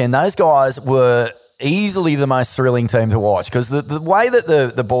epic weekend. Those guys were easily the most thrilling team to watch because the way that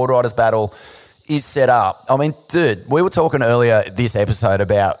the board riders battle is set up. I mean, dude, we were talking earlier this episode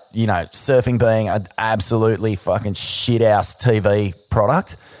about, surfing being an absolutely fucking shit-house TV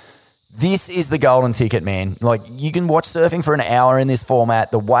product. This is the golden ticket, man. Like, you can watch surfing for an hour in this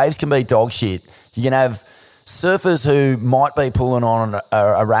format. The waves can be dog shit. You can have surfers who might be pulling on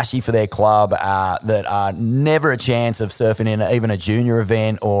a Rashi for their club that are never a chance of surfing in even a junior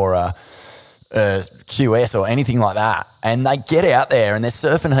event or a QS or anything like that. And they get out there and they're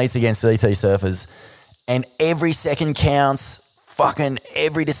surfing heats against CT surfers and every second counts. Fucking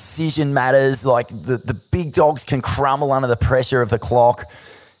every decision matters. Like the big dogs can crumble under the pressure of the clock.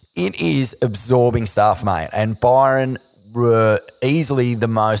 It is absorbing stuff, mate. And Byron were easily the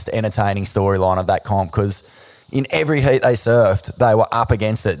most entertaining storyline of that comp because in every heat they surfed, they were up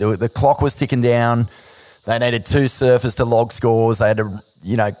against it. The clock was ticking down. They needed 2 surfers to log scores. They had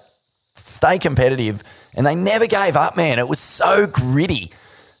to, stay competitive. And they never gave up, man. It was so gritty.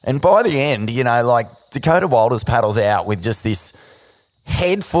 And by the end, Dakota Walters paddles out with just this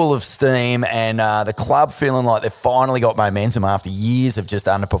head full of steam and the club feeling like they've finally got momentum after years of just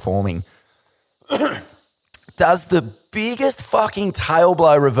underperforming. Does the biggest fucking tail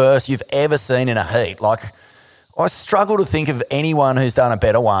blow reverse you've ever seen in a heat. Like, I struggle to think of anyone who's done a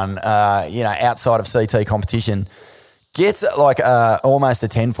better one, outside of CT competition. Gets almost a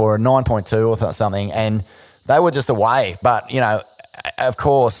 10 for a 9.2 or something, and they were just away. But, of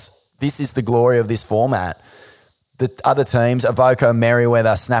course, this is the glory of this format. The other teams, Avoca,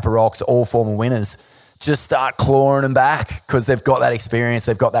 Merriweather, Snapper Rocks, all former winners, just start clawing them back because they've got that experience,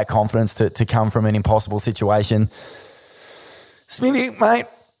 they've got that confidence to come from an impossible situation. Smithy, mate,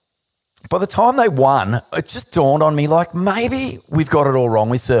 by the time they won, it just dawned on me, maybe we've got it all wrong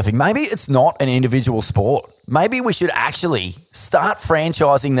with surfing. Maybe it's not an individual sport. Maybe we should actually start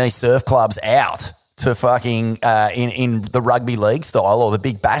franchising these surf clubs out to fucking in the rugby league style or the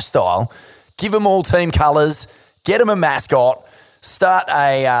Big Bash style. Give them all team colours, get them a mascot, start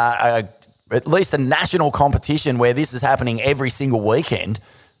at least a national competition where this is happening every single weekend.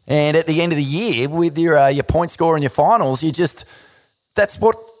 And at the end of the year, with your point score and your finals,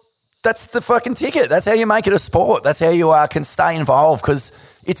 that's the fucking ticket. That's how you make it a sport. That's how you can stay involved because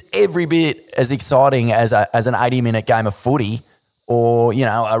it's every bit as exciting as an 80-minute game of footy or,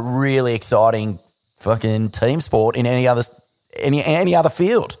 a really exciting fucking team sport in any other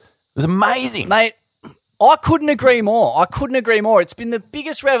field. It was amazing. Mate, I couldn't agree more. It's been the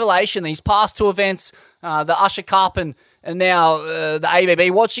biggest revelation these past 2 events, the Usher Cup and now the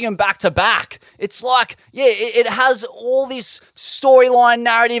ABB, watching them back to back. It's like, it has all this storyline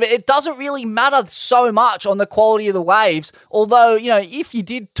narrative. It doesn't really matter so much on the quality of the waves. Although, if you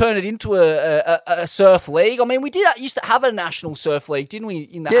did turn it into a surf league, I mean, we used to have a national surf league, didn't we,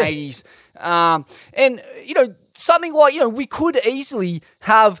 in the 80s? And, something like, we could easily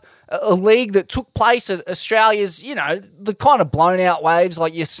have a league that took place at Australia's, the kind of blown out waves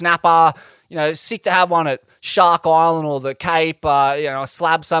like your Snapper, sick to have one at Shark Island or the Cape, a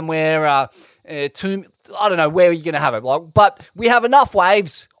slab somewhere, I don't know where you're going to have it. But we have enough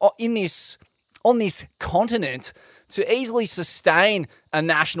waves on this continent to easily sustain a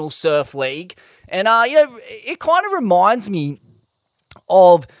national surf league. And, it kind of reminds me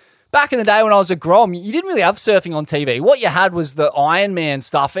of back in the day when I was a Grom, you didn't really have surfing on TV. What you had was the Ironman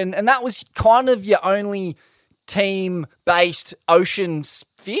stuff, and that was kind of your only team-based ocean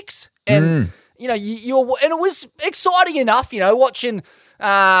fix. And and it was exciting enough, watching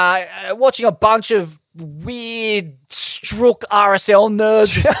a bunch of weird Strook RSL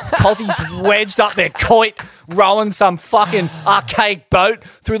nerds, Aussies wedged up their coit, rowing some fucking archaic boat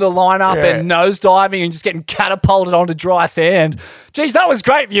through the lineup and nosediving and just getting catapulted onto dry sand. Geez, that was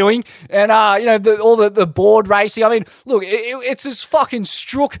great viewing. And, all the board racing. I mean, look, it's as fucking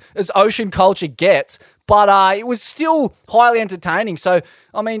Strook as ocean culture gets. But it was still highly entertaining. So,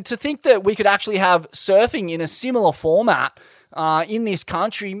 I mean, to think that we could actually have surfing in a similar format in this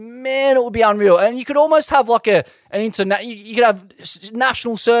country, man, it would be unreal. And you could almost have like you could have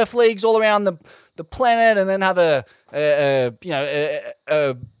national surf leagues all around the planet, and then have a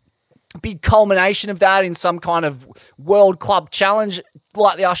big culmination of that in some kind of World Club Challenge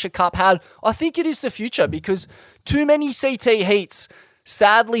like the Usher Cup had. I think it is the future because too many CT heats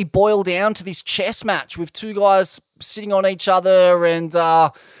sadly boil down to this chess match with 2 guys sitting on each other and,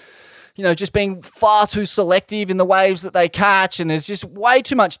 just being far too selective in the waves that they catch, and there's just way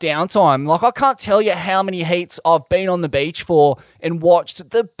too much downtime. Like, I can't tell you how many heats I've been on the beach for and watched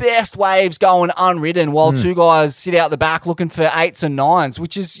the best waves going unridden while 2 guys sit out the back looking for 8s and 9s,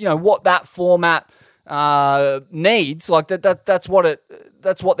 which is, what that format needs. Like that's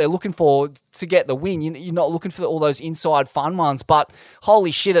what they're looking for to get the win. You're not looking for all those inside fun ones. But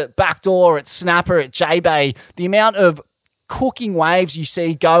holy shit, at Backdoor, at Snapper, at J-Bay, the amount of cooking waves you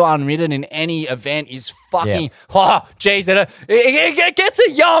see go unridden in any event is fucking, geez, it gets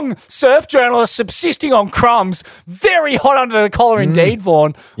a young surf journalist subsisting on crumbs very hot under the collar indeed,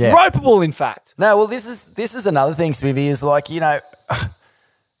 Vaughn. Yeah. Ropeable, in fact. No, well, this is another thing, Smithy, is like,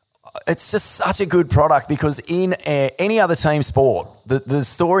 it's just such a good product because in any other team sport, the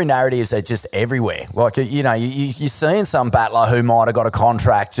story narratives are just everywhere. Like, you're seeing some battler who might have got a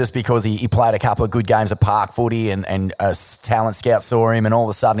contract just because he played a couple of good games of park footy and a talent scout saw him and all of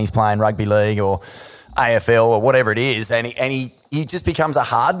a sudden he's playing rugby league or AFL or whatever it is and he just becomes a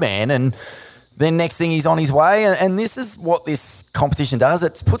hard man and then next thing he's on his way. And this is what this competition does.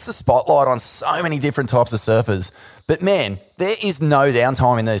 It puts the spotlight on so many different types of surfers. But, man, there is no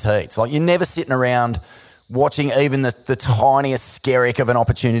downtime in these heats. Like, you're never sitting around watching even the tiniest skerrick of an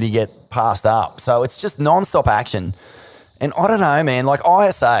opportunity get passed up. So it's just non-stop action. And I don't know, man, like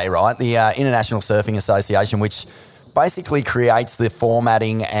ISA, right, the International Surfing Association, which basically creates the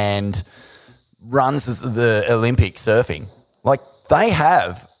formatting and runs the Olympic surfing. Like, they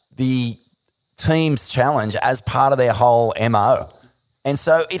have the team's challenge as part of their whole MO. And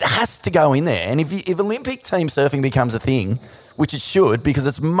so it has to go in there. And if Olympic team surfing becomes a thing, which it should, because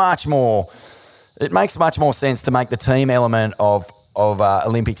it makes much more sense to make the team element of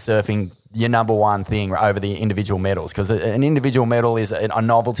Olympic surfing your number one thing over the individual medals, because an individual medal is a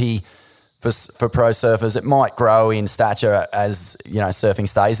novelty for pro surfers. It might grow in stature as surfing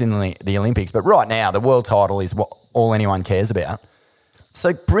stays in the Olympics, but right now the world title is what all anyone cares about.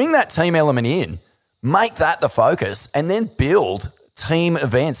 So bring that team element in, make that the focus, and then build team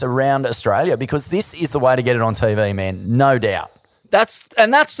events around Australia, because this is the way to get it on TV, man, no doubt. That's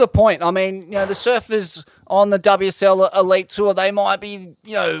the point. I mean, the surfers on the WSL Elite Tour, they might be,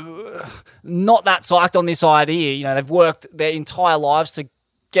 not that psyched on this idea. They've worked their entire lives to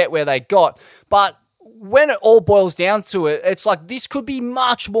get where they got. But when it all boils down to it, it's like this could be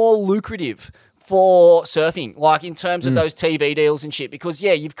much more lucrative for surfing, like in terms of those TV deals and shit, because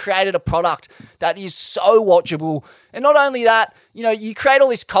you've created a product that is so watchable, and not only that, you create all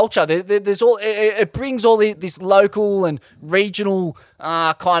this culture. There's all it brings all this local and regional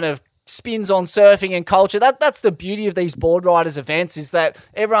kind of spins on surfing and culture. That's the beauty of these board riders events, is that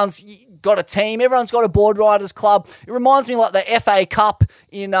everyone's got a team, everyone's got a board riders club. It reminds me like the FA Cup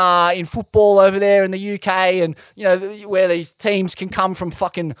in football over there in the UK, and where these teams can come from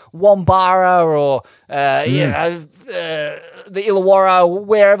fucking Wombara or the Illawarra or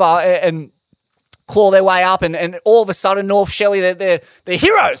wherever and claw their way up, and all of a sudden North Shelley, they're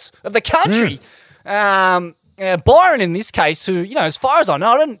heroes of the country. Byron in this case, who, as far as I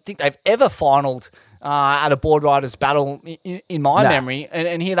know, I don't think they've ever finaled at a board riders battle in my memory.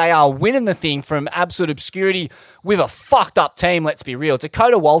 And here they are winning the thing from absolute obscurity with a fucked up team, let's be real.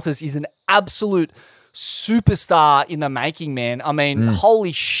 Dakota Walters is an absolute superstar in the making, man. I mean,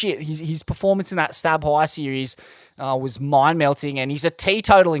 holy shit. His performance in that Stab High series was mind-melting, and he's a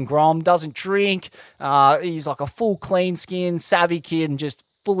teetotaling Grom, doesn't drink. He's like a full clean skin, savvy kid, and just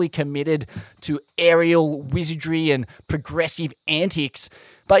fully committed to aerial wizardry and progressive antics.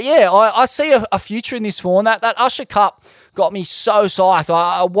 But I see a future in this form. That Usher Cup got me so psyched.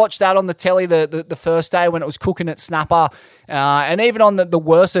 I watched that on the telly the first day when it was cooking at Snapper, and even on the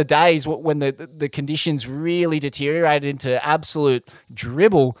worser days when the conditions really deteriorated into absolute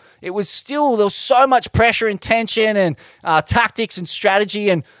dribble, it was still, there was so much pressure and tension and tactics and strategy,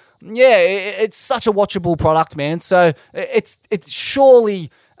 and it's such a watchable product, man. So it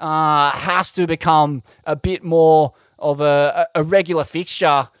surely has to become a bit more of a regular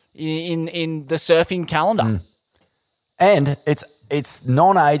fixture in the surfing calendar. And it's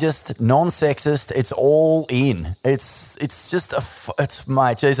non-ageist, non-sexist. It's all in. It's just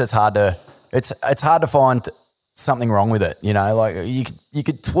mate. Geez, it's hard to find something wrong with it. Like you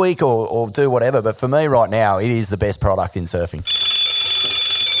could tweak or do whatever, but for me right now, it is the best product in surfing.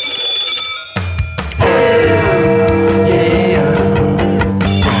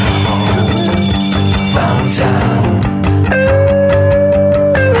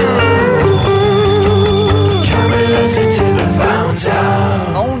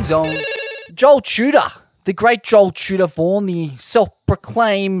 Joel Tudor, the great Joel Tudor Vaughan, the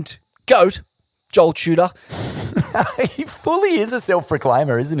self-proclaimed GOAT, Joel Tudor. He fully is a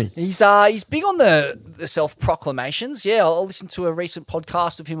self-proclaimer, isn't he? He's big on the self-proclamations. Yeah, I'll listen to a recent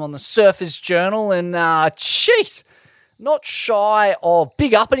podcast of him on the Surfers Journal, and not shy of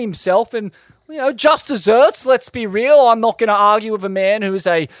big upping himself. And just desserts. Let's be real. I'm not going to argue with a man who is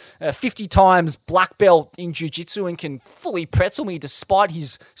a 50 times black belt in jiu-jitsu and can fully pretzel me despite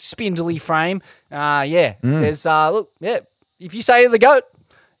his spindly frame. There's if you say you're the GOAT,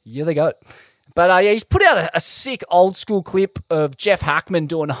 you're the GOAT. But he's put out a sick old school clip of Jeff Hackman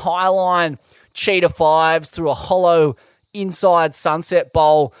doing highline cheetah fives through a hollow inside Sunset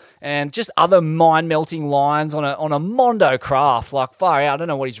Bowl and just other mind-melting lines on a Mondo craft. Like, far out. I don't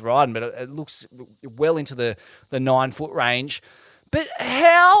know what he's riding, but it looks well into the 9-foot range. But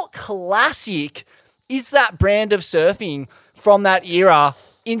how classic is that brand of surfing from that era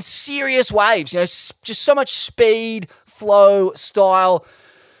in serious waves? Just so much speed, flow, style,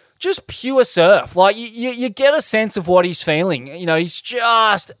 just pure surf. Like, you get a sense of what he's feeling. He's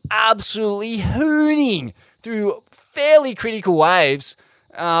just absolutely hooning through fairly critical waves,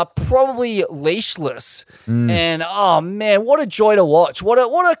 probably leashless. And, oh, man, what a joy to watch. What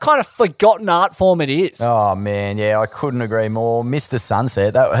a kind of forgotten art form it is. Oh, man, yeah, I couldn't agree more. Mr.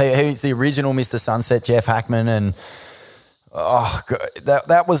 Sunset, he's the original Mr. Sunset, Jeff Hackman, and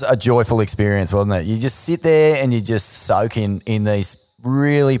that was a joyful experience, wasn't it? You just sit there and you just soak in these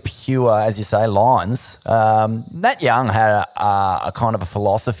really pure, as you say, lines. Nat Young had a kind of a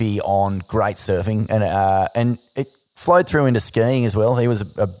philosophy on great surfing, and it flowed through into skiing as well. He was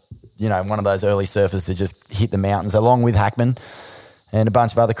one of those early surfers to just hit the mountains along with Hackman and a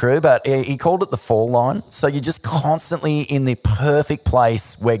bunch of other crew, but he called it the fall line. So you're just constantly in the perfect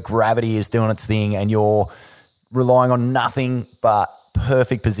place where gravity is doing its thing and you're relying on nothing but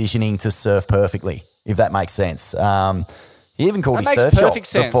perfect positioning to surf perfectly, if that makes sense. He even called his surf shop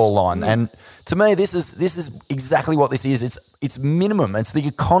the fall line. And to me, this is exactly what this is. It's minimum. It's the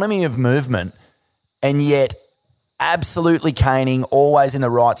economy of movement, and yet absolutely caning, always in the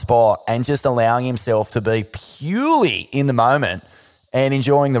right spot, and just allowing himself to be purely in the moment and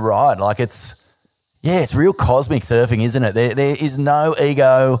enjoying the ride. Like, it's real cosmic surfing, isn't it? There is no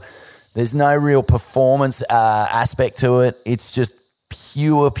ego. There's no real performance aspect to it. It's just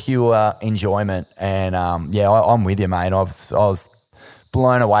pure enjoyment. And, I'm with you, mate. I was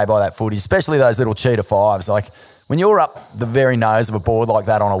blown away by that footage, especially those little cheetah fives. Like, when you're up the very nose of a board like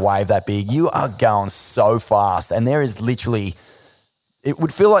that on a wave that big, you are going so fast, and there is literally, it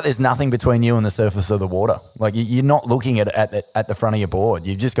would feel like there's nothing between you and the surface of the water. Like, you're not looking at the front of your board.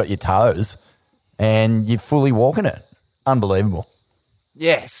 You've just got your toes, and you're fully walking it. Unbelievable.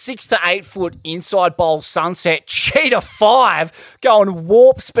 Yeah, 6 to 8 foot inside bowl sunset, cheetah 5, going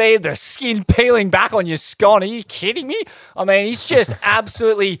warp speed, the skin peeling back on your scone. Are you kidding me? I mean, he's just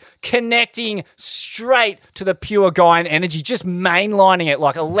absolutely connecting straight to the pure Gaian energy, just mainlining it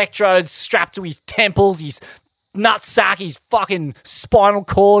like electrodes strapped to his temples, his nutsack, his fucking spinal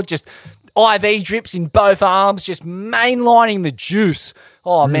cord, just IV drips in both arms, just mainlining the juice.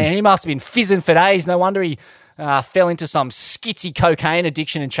 Oh, man, he must have been fizzing for days. No wonder he fell into some skitsy cocaine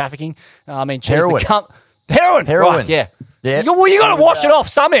addiction and trafficking. Heroin. Heroin. Right, yeah. Yeah. You got to wash it off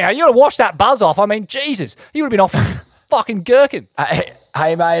somehow. You got to wash that buzz off. I mean, Jesus, he would have been off his fucking gherkin.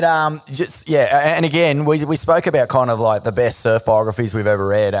 Hey, mate, and again, we spoke about kind of like the best surf biographies we've ever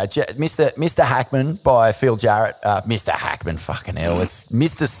read. Mr. Hackman by Phil Jarrett. Mr. Hackman, fucking hell. It's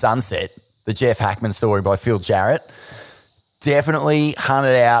Mr. Sunset, the Jeff Hackman story by Phil Jarrett. Definitely hunt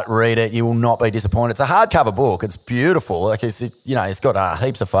it out, read it. You will not be disappointed. It's a hardcover book. It's beautiful. Like, it's got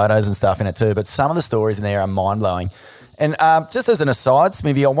heaps of photos and stuff in it too, but some of the stories in there are mind-blowing. And just as an aside,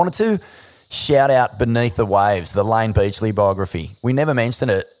 Smithy, I wanted to shout out Beneath the Waves, the Lane Beachley biography. We never mentioned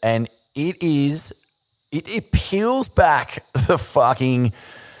it, and it peels back the fucking...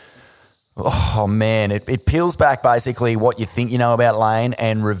 Oh, man. It peels back basically what you think you know about Lane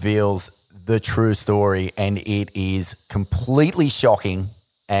and reveals the true story, and it is completely shocking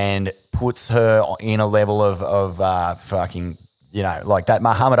and puts her in a level of fucking, like that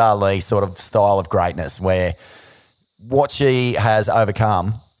Muhammad Ali sort of style of greatness, where what she has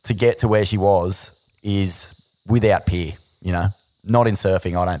overcome to get to where she was is without peer, not in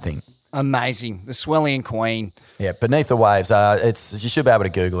surfing, I don't think. Amazing. The Swellian Queen. Yeah, Beneath the Waves. You should be able to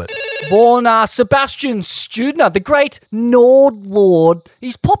Google it. Vaughan, Sebastian Studner, the great Nord Lord,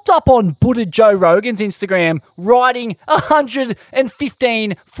 he's popped up on Buddha Joe Rogan's Instagram riding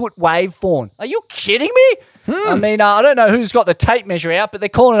 115-foot wave fawn. Are you kidding me? I mean, I don't know who's got the tape measure out, but they're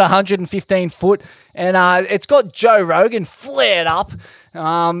calling it 115 foot, and it's got Joe Rogan flared up,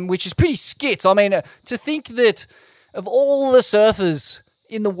 which is pretty skits. I mean, to think that of all the surfers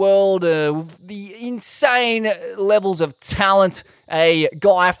in the world, the insane levels of talent, a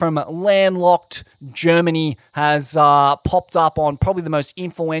guy from landlocked Germany has popped up on probably the most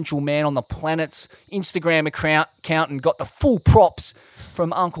influential man on the planet's Instagram account and got the full props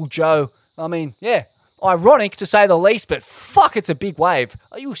from Uncle Joe. I mean, yeah, ironic to say the least, but fuck, it's a big wave.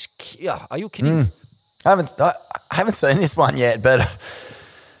 Are you kidding? I haven't seen this one yet, but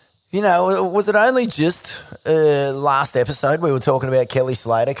was it only just last episode we were talking about Kelly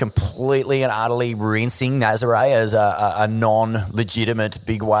Slater completely and utterly rinsing Nazare as a non-legitimate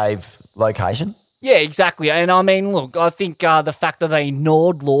big wave location? Yeah, exactly. And I mean, look, I think the fact that a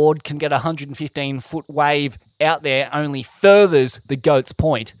Nord Lord can get a 115-foot wave out there only furthers the GOAT's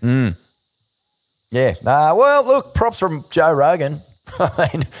point. Yeah. Well, look, props from Joe Rogan. I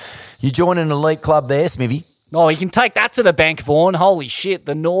mean, you join an elite club there, Smithy. Oh, he can take that to the bank, Vaughan. Holy shit.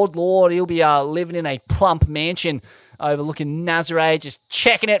 The Nord Lord, he'll be living in a plump mansion overlooking Nazare, just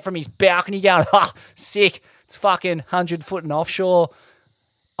checking it from his balcony going, sick. It's fucking 100-foot and offshore.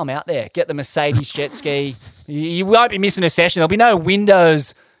 I'm out there. Get the Mercedes jet ski. You won't be missing a session. There'll be no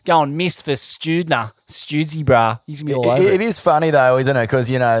windows going missed for Studesy, brah. He's going to be all over it. It is funny, though, isn't it? Because,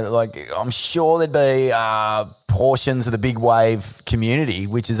 I'm sure there'd be portions of the big wave community,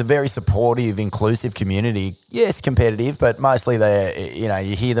 which is a very supportive, inclusive community. Yes, competitive, but mostly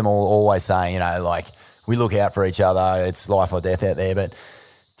you hear them all always saying, we look out for each other. It's life or death out there. But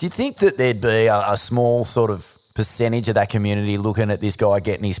do you think that there'd be a small sort of percentage of that community looking at this guy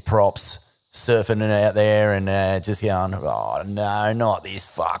getting his props, surfing it out there and just going, oh, no, not this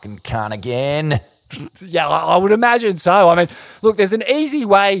fucking cunt again? Yeah, I would imagine so. I mean, look, there's an easy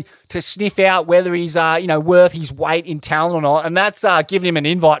way to sniff out whether he's, worth his weight in talent or not, and that's giving him an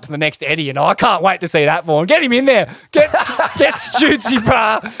invite to the next Eddie, and I can't wait to see that for him. Get him in there. Get Studesy,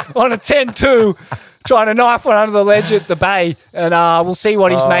 brah, on a 10-2, trying to knife one under the ledge at the Bay, and we'll see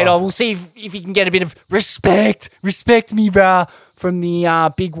what he's made of. We'll see if he can get a bit of respect me, brah, from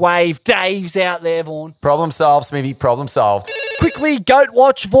the big wave Dave's out there, Vaughan. Problem solved, Smithy, problem solved. Quickly, Goat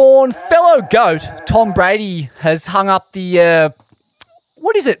Watch, Vaughan. Fellow Goat, Tom Brady, has hung up the,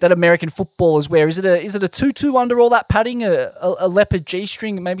 what is it that American footballers wear? Is it a tutu under all that padding, a leopard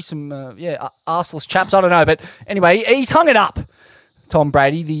G-string, maybe some, arseless chaps? I don't know. But anyway, he's hung it up, Tom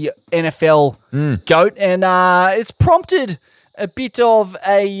Brady, the NFL GOAT, and it's prompted a bit of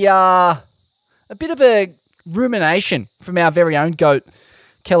a rumination from our very own GOAT,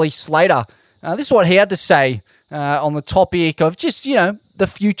 Kelly Slater. This is what he had to say on the topic of just, the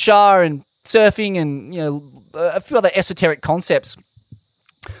future and surfing and, a few other esoteric concepts.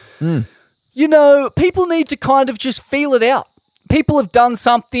 People need to kind of just feel it out. People have done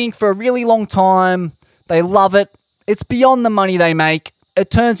something for a really long time. They love it. It's beyond the money they make. It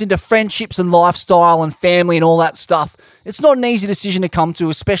turns into friendships and lifestyle and family and all that stuff. It's not an easy decision to come to,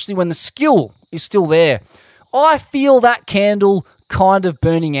 especially when the skill is still there. I feel that candle kind of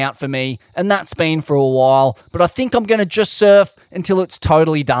burning out for me, and that's been for a while, but I think I'm going to just surf until it's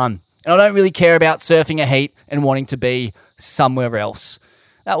totally done. And I don't really care about surfing a heat and wanting to be somewhere else.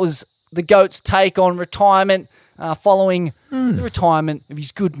 That was the GOAT's take on retirement following the retirement of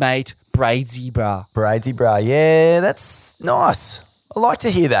his good mate, Bradesy, brah. Bradesy, brah. Yeah, that's nice. I like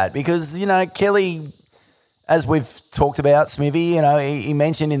to hear that because, Kelly, as we've talked about, Smithy, he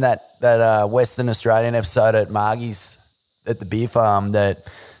mentioned in that Western Australian episode at Margie's at the beer farm that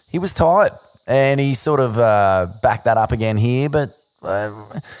he was tired, and he sort of backed that up again here. But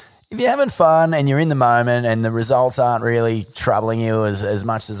if you're having fun and you're in the moment and the results aren't really troubling you as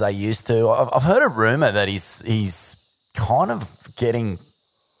much as they used to, I've heard a rumour that he's kind of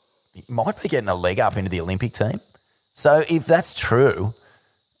he might be getting a leg up into the Olympic team. So if that's true,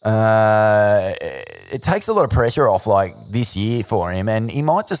 it takes a lot of pressure off this year for him, and he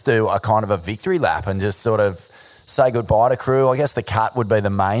might just do a kind of a victory lap and just sort of say goodbye to crew. I guess the cut would be the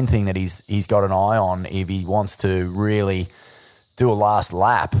main thing that he's got an eye on if he wants to really do a last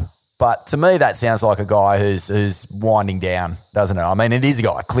lap. But to me, that sounds like a guy who's winding down, doesn't it? I mean, it is a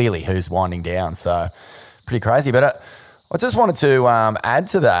guy clearly who's winding down, so pretty crazy. But I just wanted to add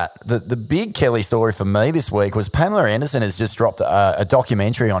to that. The big Kelly story for me this week was Pamela Anderson has just dropped a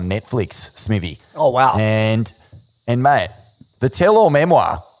documentary on Netflix, Smithy. Oh, wow. And mate, the tell-all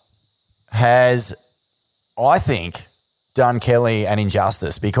memoir has, I think, done Kelly an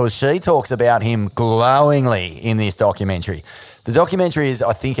injustice because she talks about him glowingly in this documentary. The documentary is,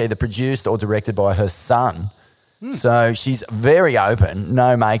 I think, either produced or directed by her son. So she's very open,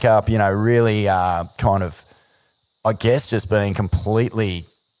 no makeup, really kind of, I guess, just being completely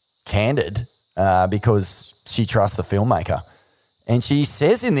candid because she trusts the filmmaker. And she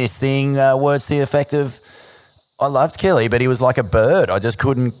says in this thing words to the effect of, I loved Kelly, but he was like a bird. I just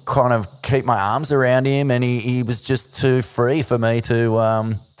couldn't kind of keep my arms around him, and he was just too free for me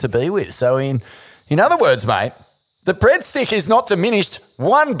to be with. So in other words, mate, the breadstick is not diminished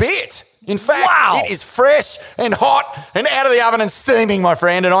one bit. In fact, Wow. it is fresh and hot and out of the oven and steaming, my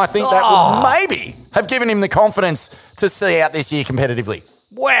friend, and I think that would maybe have given him the confidence to see out this year competitively.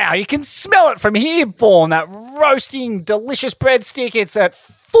 Wow, you can smell it from here, Vaughan. That roasting, delicious breadstick. It's at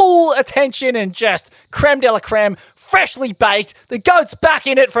full attention and just creme de la creme, freshly baked. The goat's back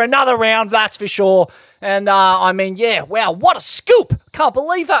in it for another round, that's for sure. And, wow, what a scoop. Can't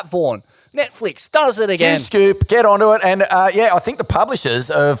believe that, Vaughan. Netflix does it again. Huge scoop, get onto it. And, I think the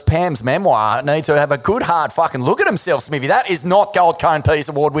publishers of Pam's memoir need to have a good hard fucking look at themselves, Smithy. That is not Gold Cone Peace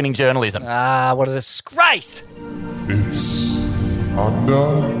Award-winning journalism. What a disgrace. It's under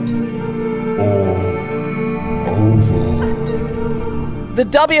or over. The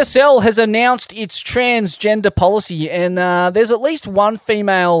WSL has announced its transgender policy, and there's at least one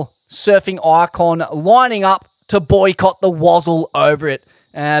female surfing icon lining up to boycott the Wazzle over it.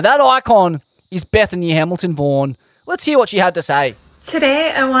 That icon is Bethany Hamilton Vaughan. Let's hear what she had to say.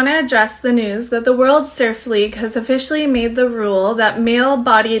 Today, I want to address the news that the World Surf League has officially made the rule that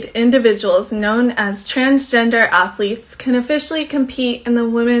male-bodied individuals known as transgender athletes can officially compete in the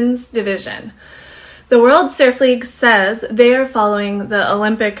women's division. The World Surf League says they are following the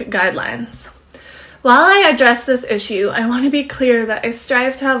Olympic guidelines. While I address this issue, I want to be clear that I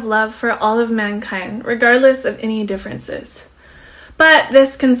strive to have love for all of mankind, regardless of any differences. But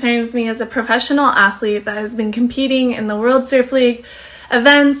this concerns me as a professional athlete that has been competing in the World Surf League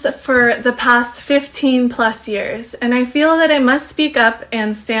events for the past 15 plus years, and I feel that I must speak up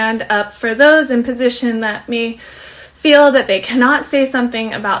and stand up for those in position that may feel that they cannot say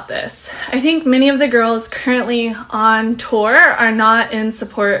something about this. I think many of the girls currently on tour are not in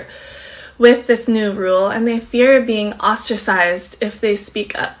support with this new rule, and they fear being ostracized if they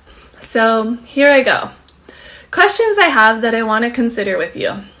speak up. So here I go. Questions I have that I want to consider with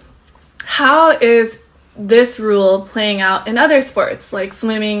you. How is this rule playing out in other sports like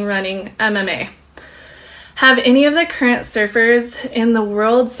swimming, running, MMA? Have any of the current surfers in the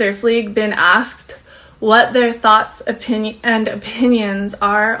World Surf League been asked what their thoughts and opinions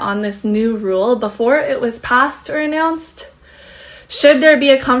are on this new rule before it was passed or announced? Should there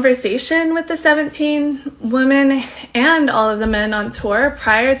be a conversation with the 17 women and all of the men on tour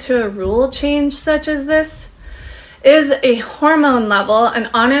prior to a rule change such as this? Is a hormone level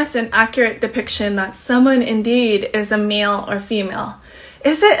an honest and accurate depiction that someone indeed is a male or female?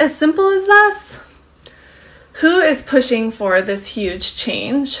 Is it as simple as this? Who is pushing for this huge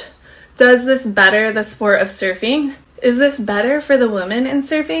change? Does this better the sport of surfing? Is this better for the women in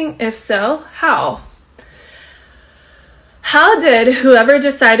surfing? If so, how? How did whoever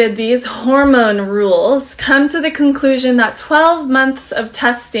decided these hormone rules come to the conclusion that 12 months of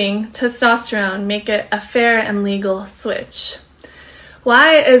testing testosterone make it a fair and legal switch?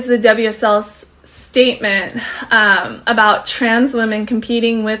 Why is the WSL's statement about trans women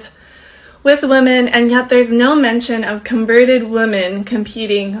competing with women, and yet there's no mention of converted women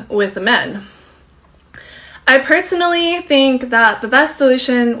competing with men? I personally think that the best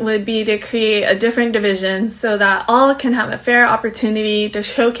solution would be to create a different division so that all can have a fair opportunity to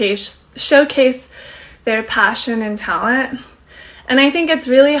showcase their passion and talent. And I think it's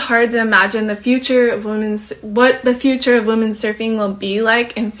really hard to imagine what the future of women's surfing will be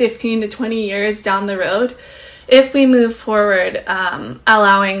like in 15 to 20 years down the road if we move forward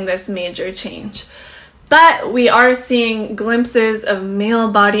allowing this major change. But we are seeing glimpses of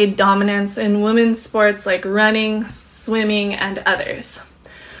male-bodied dominance in women's sports like running, swimming, and others.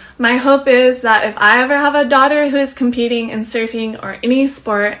 My hope is that if I ever have a daughter who is competing in surfing or any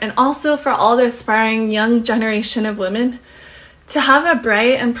sport, and also for all the aspiring young generation of women, to have a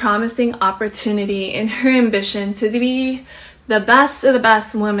bright and promising opportunity in her ambition to be the best of the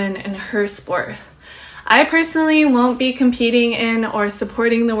best woman in her sport. I personally won't be competing in or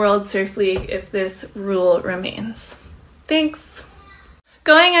supporting the World Surf League if this rule remains. Thanks.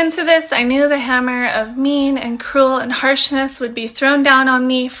 Going into this, I knew the hammer of mean and cruel and harshness would be thrown down on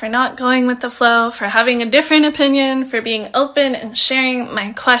me for not going with the flow, for having a different opinion, for being open and sharing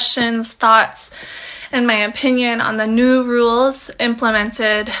my questions, thoughts, and my opinion on the new rules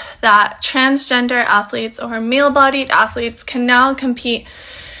implemented that transgender athletes or male-bodied athletes can now compete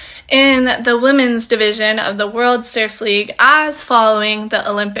in the women's division of the World Surf League as following the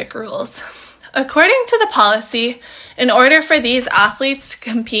Olympic rules. According to the policy, in order for these athletes to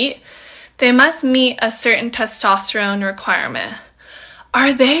compete, they must meet a certain testosterone requirement.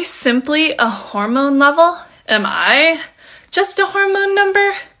 Are they simply a hormone level? Am I just a hormone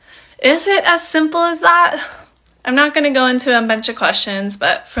number? Is it as simple as that? I'm not going to go into a bunch of questions,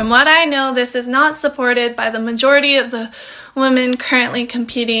 but from what I know, this is not supported by the majority of the women currently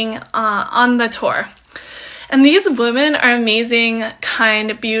competing on the tour. And these women are amazing,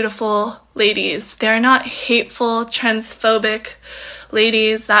 kind, beautiful ladies. They're not hateful, transphobic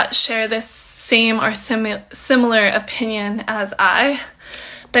ladies that share this same or similar opinion as I.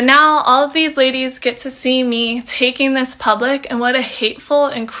 But now all of these ladies get to see me taking this public, and what a hateful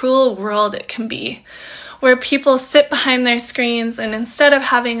and cruel world it can be, where people sit behind their screens and instead of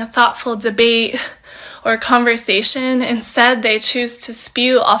having a thoughtful debate or conversation, instead they choose to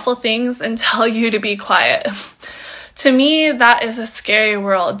spew awful things and tell you to be quiet. To me, that is a scary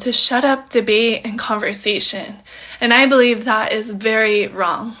world, to shut up debate and conversation. And I believe that is very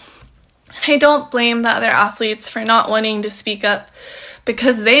wrong. I don't blame the other athletes for not wanting to speak up,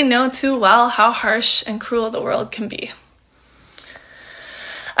 because they know too well how harsh and cruel the world can be.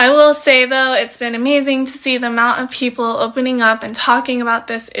 I will say, though, it's been amazing to see the amount of people opening up and talking about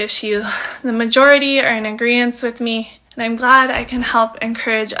this issue. The majority are in agreement with me, and I'm glad I can help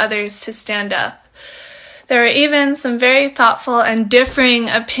encourage others to stand up. There are even some very thoughtful and differing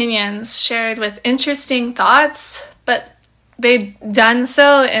opinions shared with interesting thoughts, but they've done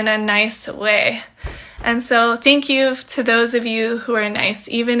so in a nice way. And so thank you to those of you who are nice,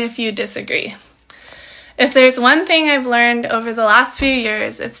 even if you disagree. If there's one thing I've learned over the last few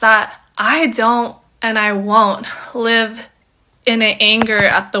years, it's that I don't and I won't live in an anger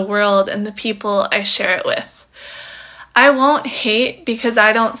at the world and the people I share it with. I won't hate because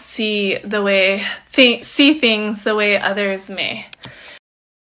I don't see things the way others may.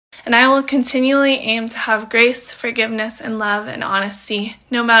 And I will continually aim to have grace, forgiveness, and love and honesty,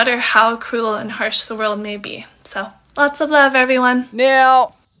 no matter how cruel and harsh the world may be. So, lots of love, everyone.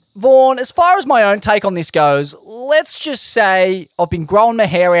 Now, Vaughn, as far as my own take on this goes, let's just say I've been growing my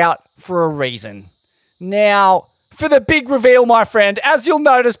hair out for a reason. Now, for the big reveal, my friend, as you'll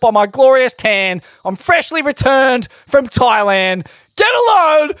notice by my glorious tan, I'm freshly returned from Thailand. Get a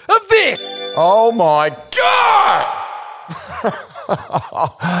load of this! Oh my God!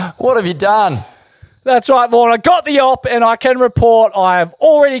 What have you done? That's right, Vaughn. I got the op, and I can report I have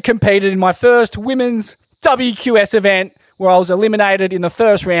already competed in my first women's WQS event, where I was eliminated in the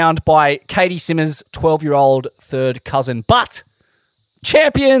first round by Katie Simmers' 12-year-old third cousin. But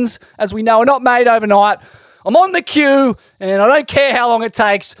champions, as we know, are not made overnight. I'm on the queue, and I don't care how long it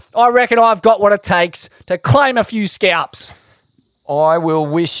takes. I reckon I've got what it takes to claim a few scalps. I will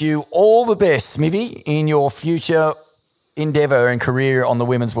wish you all the best, Smithy, in your future endeavour and career on the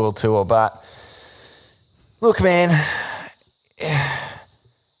Women's World Tour. But look, man,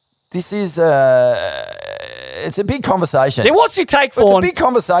 this is it's a big conversation. Yeah, what's your take, Vaughn? It's a big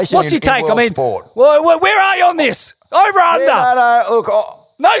conversation. What's your take? World sport. Where are you on this? Over under? No. Look,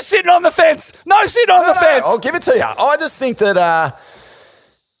 no sitting on the fence. No sitting on the fence. I'll give it to you. I just think that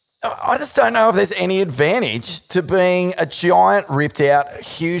I just don't know if there's any advantage to being a giant, ripped out,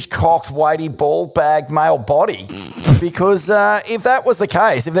 huge cocked, weighty, bald bag male body. Because if that was the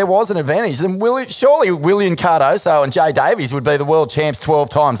case, if there was an advantage, then surely William Cardoso and Jay Davies would be the world champs 12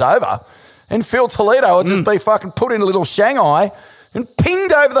 times over. And Phil Toledo would just be fucking put in a little Shanghai and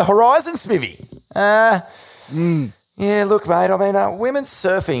pinged over the horizon, Smivvy. Yeah, look, mate, I mean, women's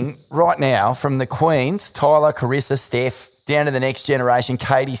surfing right now, from the Queens, Tyler, Carissa, Steph, down to the next generation,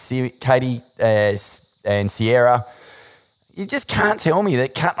 Katie and Sierra, you just can't tell me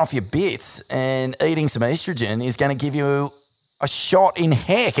that cutting off your bits and eating some estrogen is going to give you a shot in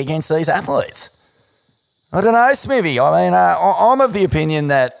heck against these athletes. I don't know, Smithy. I mean, I'm of the opinion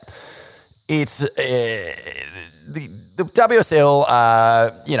that it's the WSL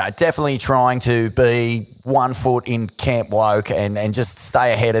are, definitely trying to be 1 foot in Camp Woke and just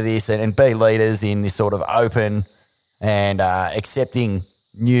stay ahead of this and be leaders in this sort of open and accepting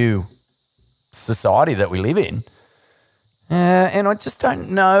new society that we live in. And I just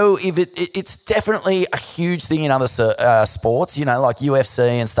don't know if it's definitely a huge thing in other sports, like UFC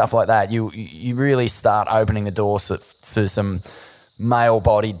and stuff like that. You really start opening the door to some male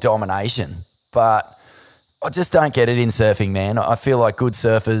body domination. But I just don't get it in surfing, man. I feel like good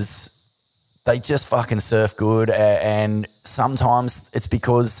surfers, they just fucking surf good. And sometimes it's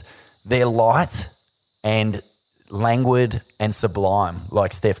because they're light and languid and sublime,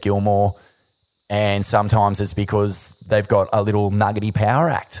 like Steph Gilmore, and sometimes it's because they've got a little nuggety power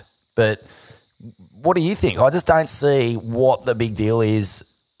act. But what do you think? I just don't see what the big deal is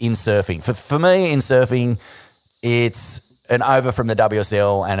in surfing. For me, in surfing, it's an over from the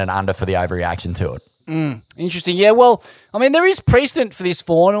WSL and an under for the overreaction to it. Interesting. Yeah, well, I mean, there is precedent for this,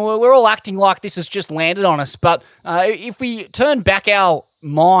 Vaughn. We're all acting like this has just landed on us. But if we turn back our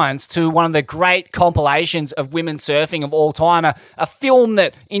minds to one of the great compilations of women surfing of all time, a film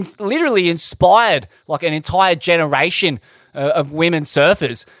that literally inspired like an entire generation of women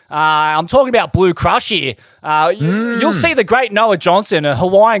surfers. I'm talking about Blue Crush here. You'll see the great Noah Johnson, a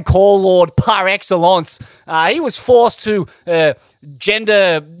Hawaiian call lord par excellence. He was forced to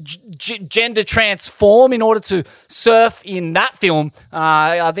gender transform in order to surf in that film.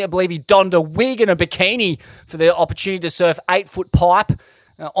 I believe he donned a wig and a bikini for the opportunity to surf 8-foot pipe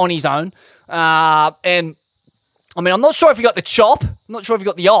on his own. And I mean, I'm not sure if he got the chop. I'm not sure if he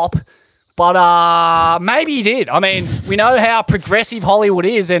got the op. But maybe he did. I mean, we know how progressive Hollywood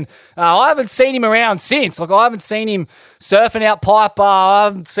is, and I haven't seen him around since. Like, I haven't seen him surfing out pipe. I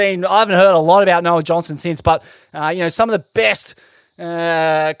haven't heard a lot about Noah Johnson since. But some of the best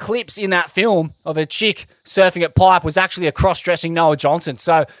clips in that film of a chick surfing at pipe was actually a cross-dressing Noah Johnson.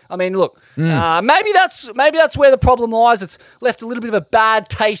 So, I mean, look, maybe that's where the problem lies. It's left a little bit of a bad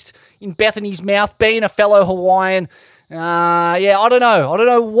taste in Bethany's mouth, being a fellow Hawaiian. I don't know. I don't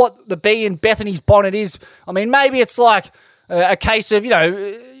know what the bee in Bethany's bonnet is. I mean, maybe it's like a case of,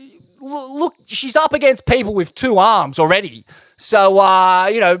 look, she's up against people with 2 arms already. So,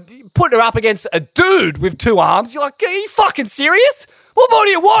 putting her up against a dude with 2 arms, you're like, are you fucking serious? What more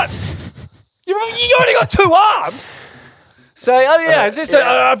do you want? You only got 2 arms. So, is this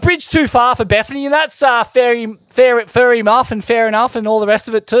a bridge too far for Bethany? And that's fair enough and fair enough and all the rest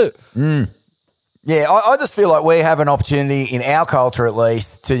of it too. Yeah, I just feel like we have an opportunity in our culture, at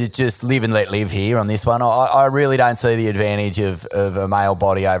least, to just live and let live here on this one. I really don't see the advantage of a male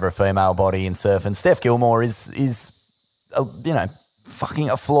body over a female body in surfing. Steph Gilmore is fucking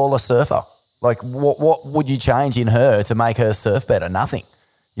a flawless surfer. Like, what would you change in her to make her surf better? Nothing.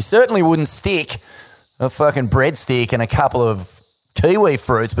 You certainly wouldn't stick a fucking breadstick and a couple of kiwi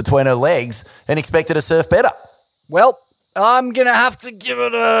fruits between her legs and expect her to surf better. Well, I'm going to have to give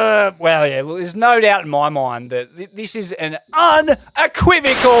it a... Well, yeah, there's no doubt in my mind that this is an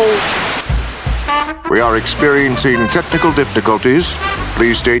unequivocal... We are experiencing technical difficulties.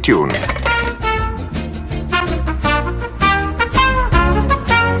 Please stay tuned.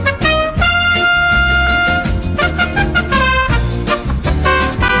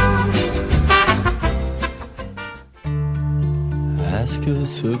 Ask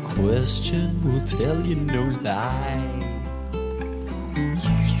us a question, we'll tell you no lie.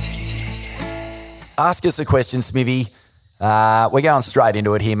 Ask us a question, Smithy. We're going straight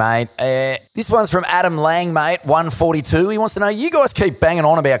into it here, mate. This one's from Adam Lang, mate, 142. He wants to know, you guys keep banging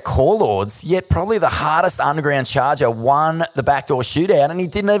on about call lords, yet probably the hardest underground charger won the backdoor shootout and he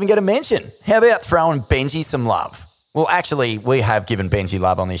didn't even get a mention. How about throwing Benji some love? Well, actually, we have given Benji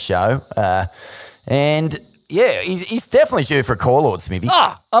love on this show. And, yeah, he's definitely due for a call lord, Smithy.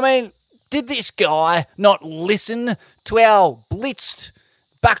 I mean, did this guy not listen to our blitzed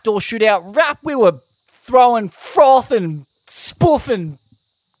backdoor shootout rap? We were throwing froth and spoof and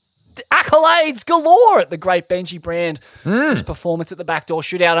accolades galore at the great Benji Brand. His performance at the backdoor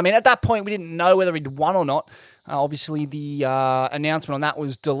shootout. I mean, at that point, we didn't know whether he'd won or not. Obviously, the announcement on that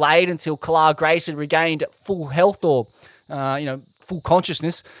was delayed until Kalar Grace had regained full health or, full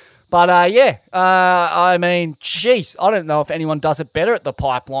consciousness. But, I mean, jeez, I don't know if anyone does it better at the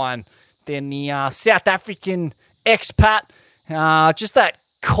pipeline than the South African expat. Just that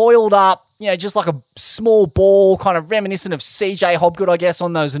coiled up, just like a small ball, kind of reminiscent of CJ Hobgood, I guess,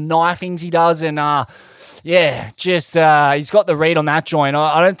 on those knifings he does. And, he's got the read on that joint.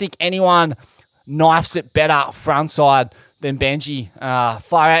 I don't think anyone knifes it better frontside than Benji.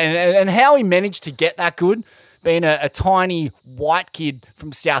 Far out. And how he managed to get that good, being a tiny white kid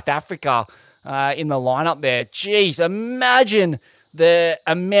from South Africa in the lineup there. Jeez, imagine the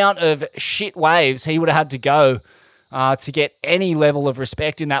amount of shit waves he would have had to go to get any level of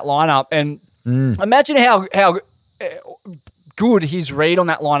respect in that lineup. And imagine how good his read on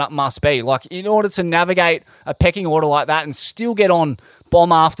that lineup must be. Like, in order to navigate a pecking order like that and still get on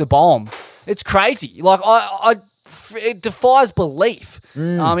bomb after bomb, it's crazy. Like, it defies belief.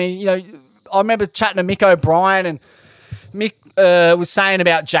 I mean, I remember chatting to Mick O'Brien, and Mick was saying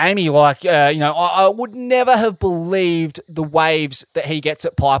about Jamie, I would never have believed the waves that he gets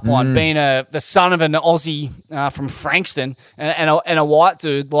at Pipeline, being the son of an Aussie from Frankston and a white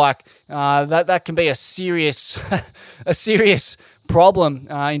dude. That can be a serious problem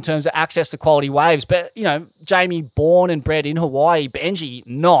in terms of access to quality waves. But Jamie born and bred in Hawaii, Benji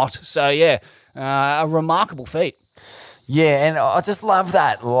not. So a remarkable feat. Yeah, and I just love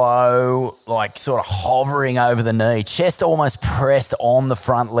that low, sort of hovering over the knee, chest almost pressed on the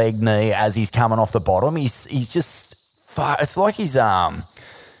front leg knee as he's coming off the bottom. He's just, it's like he's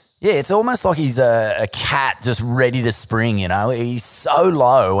Yeah, it's almost like he's a cat just ready to spring, you know. He's so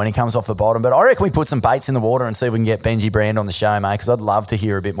low when he comes off the bottom. But I reckon we put some baits in the water and see if we can get Benji Brand on the show, mate, because I'd love to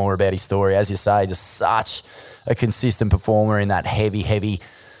hear a bit more about his story. As you say, just such a consistent performer in that heavy,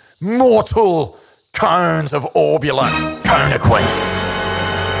 mortal cones of Orbulent Conequence.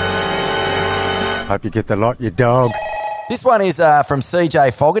 Hope you get the lot, you dog. This one is from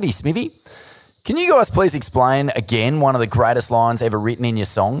CJ Fogarty. Smithy, can you guys please explain again one of the greatest lines ever written in your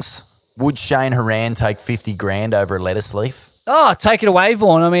songs? Would Shane Horan take 50 grand over a lettuce leaf? Oh, take it away,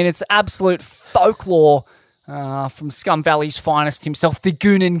 Vaughn. I mean, it's absolute folklore from Scum Valley's finest himself, the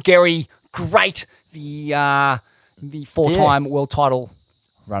Goonangeri Great, the four-time world title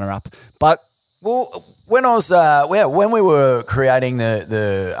runner-up. But well, when I was when we were creating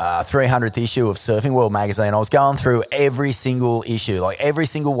the 300th issue of Surfing World magazine, I was going through every single issue, like every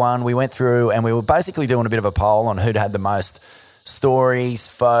single one. We went through and we were basically doing a bit of a poll on who'd had the most stories,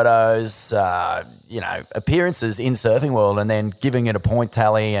 photos, appearances in Surfing World, and then giving it a point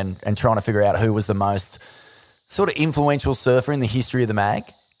tally and trying to figure out who was the most sort of influential surfer in the history of the mag.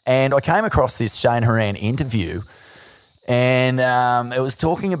 And I came across this Shane Horan interview. And it was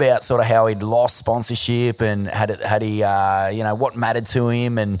talking about sort of how he'd lost sponsorship and had he what mattered to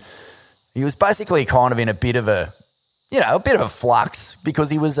him, and he was basically kind of in a bit of a flux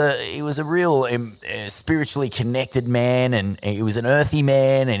because he was a real spiritually connected man, and he was an earthy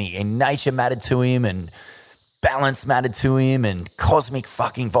man, and nature mattered to him, and balance mattered to him, and cosmic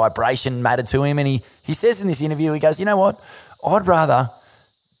fucking vibration mattered to him. And he says in this interview, he goes, you know what, I'd rather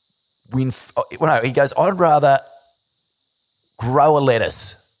I'd rather grow a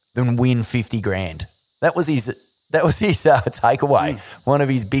lettuce than win 50 grand. That was his takeaway. One of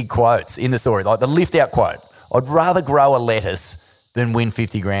his big quotes in the story, like the lift out quote. I'd rather grow a lettuce than win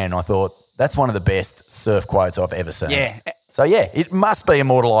 50 grand. I thought that's one of the best surf quotes I've ever seen. Yeah. So yeah, it must be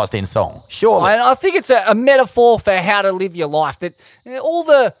immortalised in song, surely. I think it's a metaphor for how to live your life. That all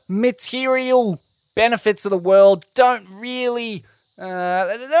the material benefits of the world don't really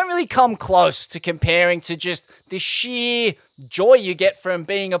come close to comparing to just the sheer joy you get from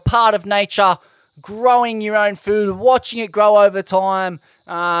being a part of nature, growing your own food, watching it grow over time.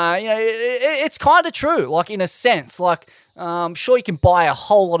 It's kind of true, like in a sense. Like, I'm sure you can buy a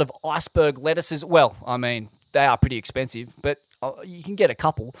whole lot of iceberg lettuces. Well, I mean, they are pretty expensive, but you can get a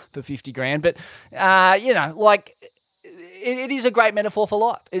couple for 50 grand. But, it is a great metaphor for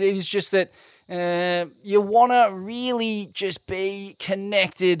life. It is just that you want to really just be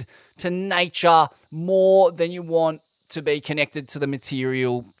connected to nature more than you want to be connected to the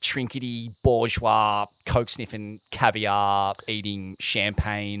material, trinkety, bourgeois, coke-sniffing, caviar-eating,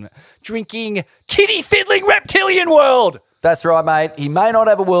 champagne, drinking, kitty-fiddling reptilian world. That's right, mate. He may not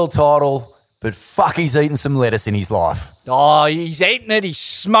have a world title, but fuck, he's eaten some lettuce in his life. Oh, he's eaten it, he's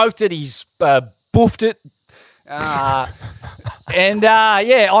smoked it, he's boofed it. I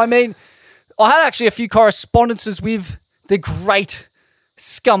mean, I had actually a few correspondences with the great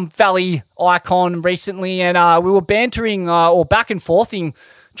Scum Valley icon recently, and we were bantering or back and forthing,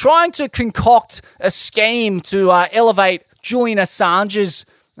 trying to concoct a scheme to elevate Julian Assange's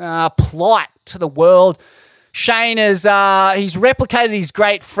plight to the world. Shane has he's replicated his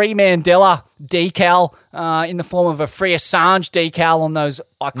great Free Mandela decal in the form of a Free Assange decal on those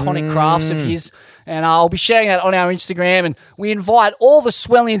iconic crafts of his, and I'll be sharing that on our Instagram, and we invite all the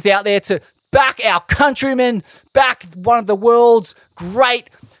Swellians out there to back our countrymen, back one of the world's great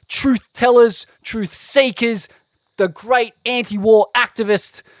truth tellers, truth seekers, the great anti-war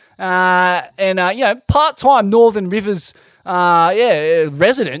activist, part-time Northern Rivers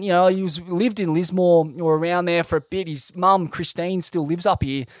resident. You know, he lived in Lismore or around there for a bit. His mum, Christine, still lives up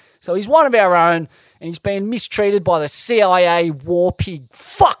here. So he's one of our own, and he's been mistreated by the CIA war pig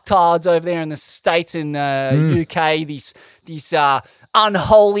fucktards over there in the States and UK. This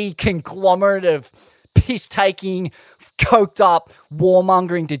unholy conglomerate of piss-taking, coked-up,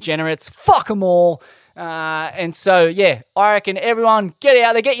 warmongering degenerates. Fuck them all. And so, yeah, I reckon everyone get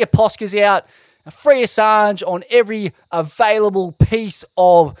out there, get your Poscas out, Free Assange on every available piece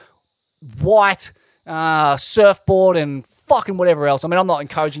of white surfboard and fucking whatever else. I mean, I'm not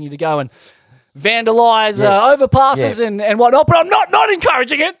encouraging you to go and vandalise overpasses and whatnot, but I'm not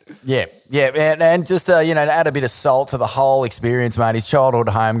encouraging it. Yeah, and just to add a bit of salt to the whole experience, mate. His childhood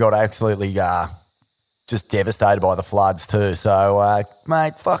home got absolutely just devastated by the floods too. So,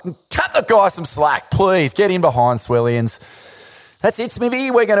 mate, fucking cut the guy some slack, please. Get in behind, Swellians. That's it,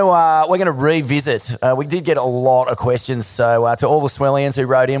 Smithy. We're gonna revisit. We did get a lot of questions, so to all the Swellians who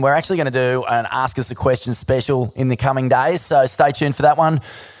wrote in, we're actually going to do an Ask Us a Question special in the coming days. So stay tuned for that one.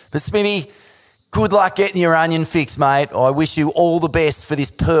 But Smithy, Good luck getting your onion fix, mate. I wish you all the best for this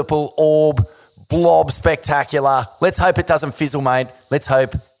purple orb blob spectacular. Let's hope it doesn't fizzle, mate. Let's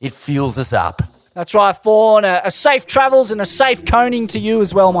hope it fuels us up. That's right, Fawn. A safe travels and a safe coning to you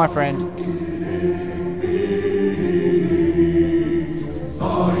as well, my friend.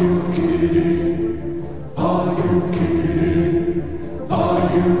 Are you kidding? Are you kidding?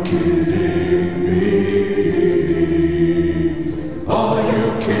 Are you kidding me? Are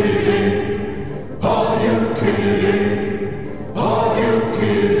you kidding? Are you kidding? Are you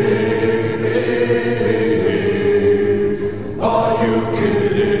kidding?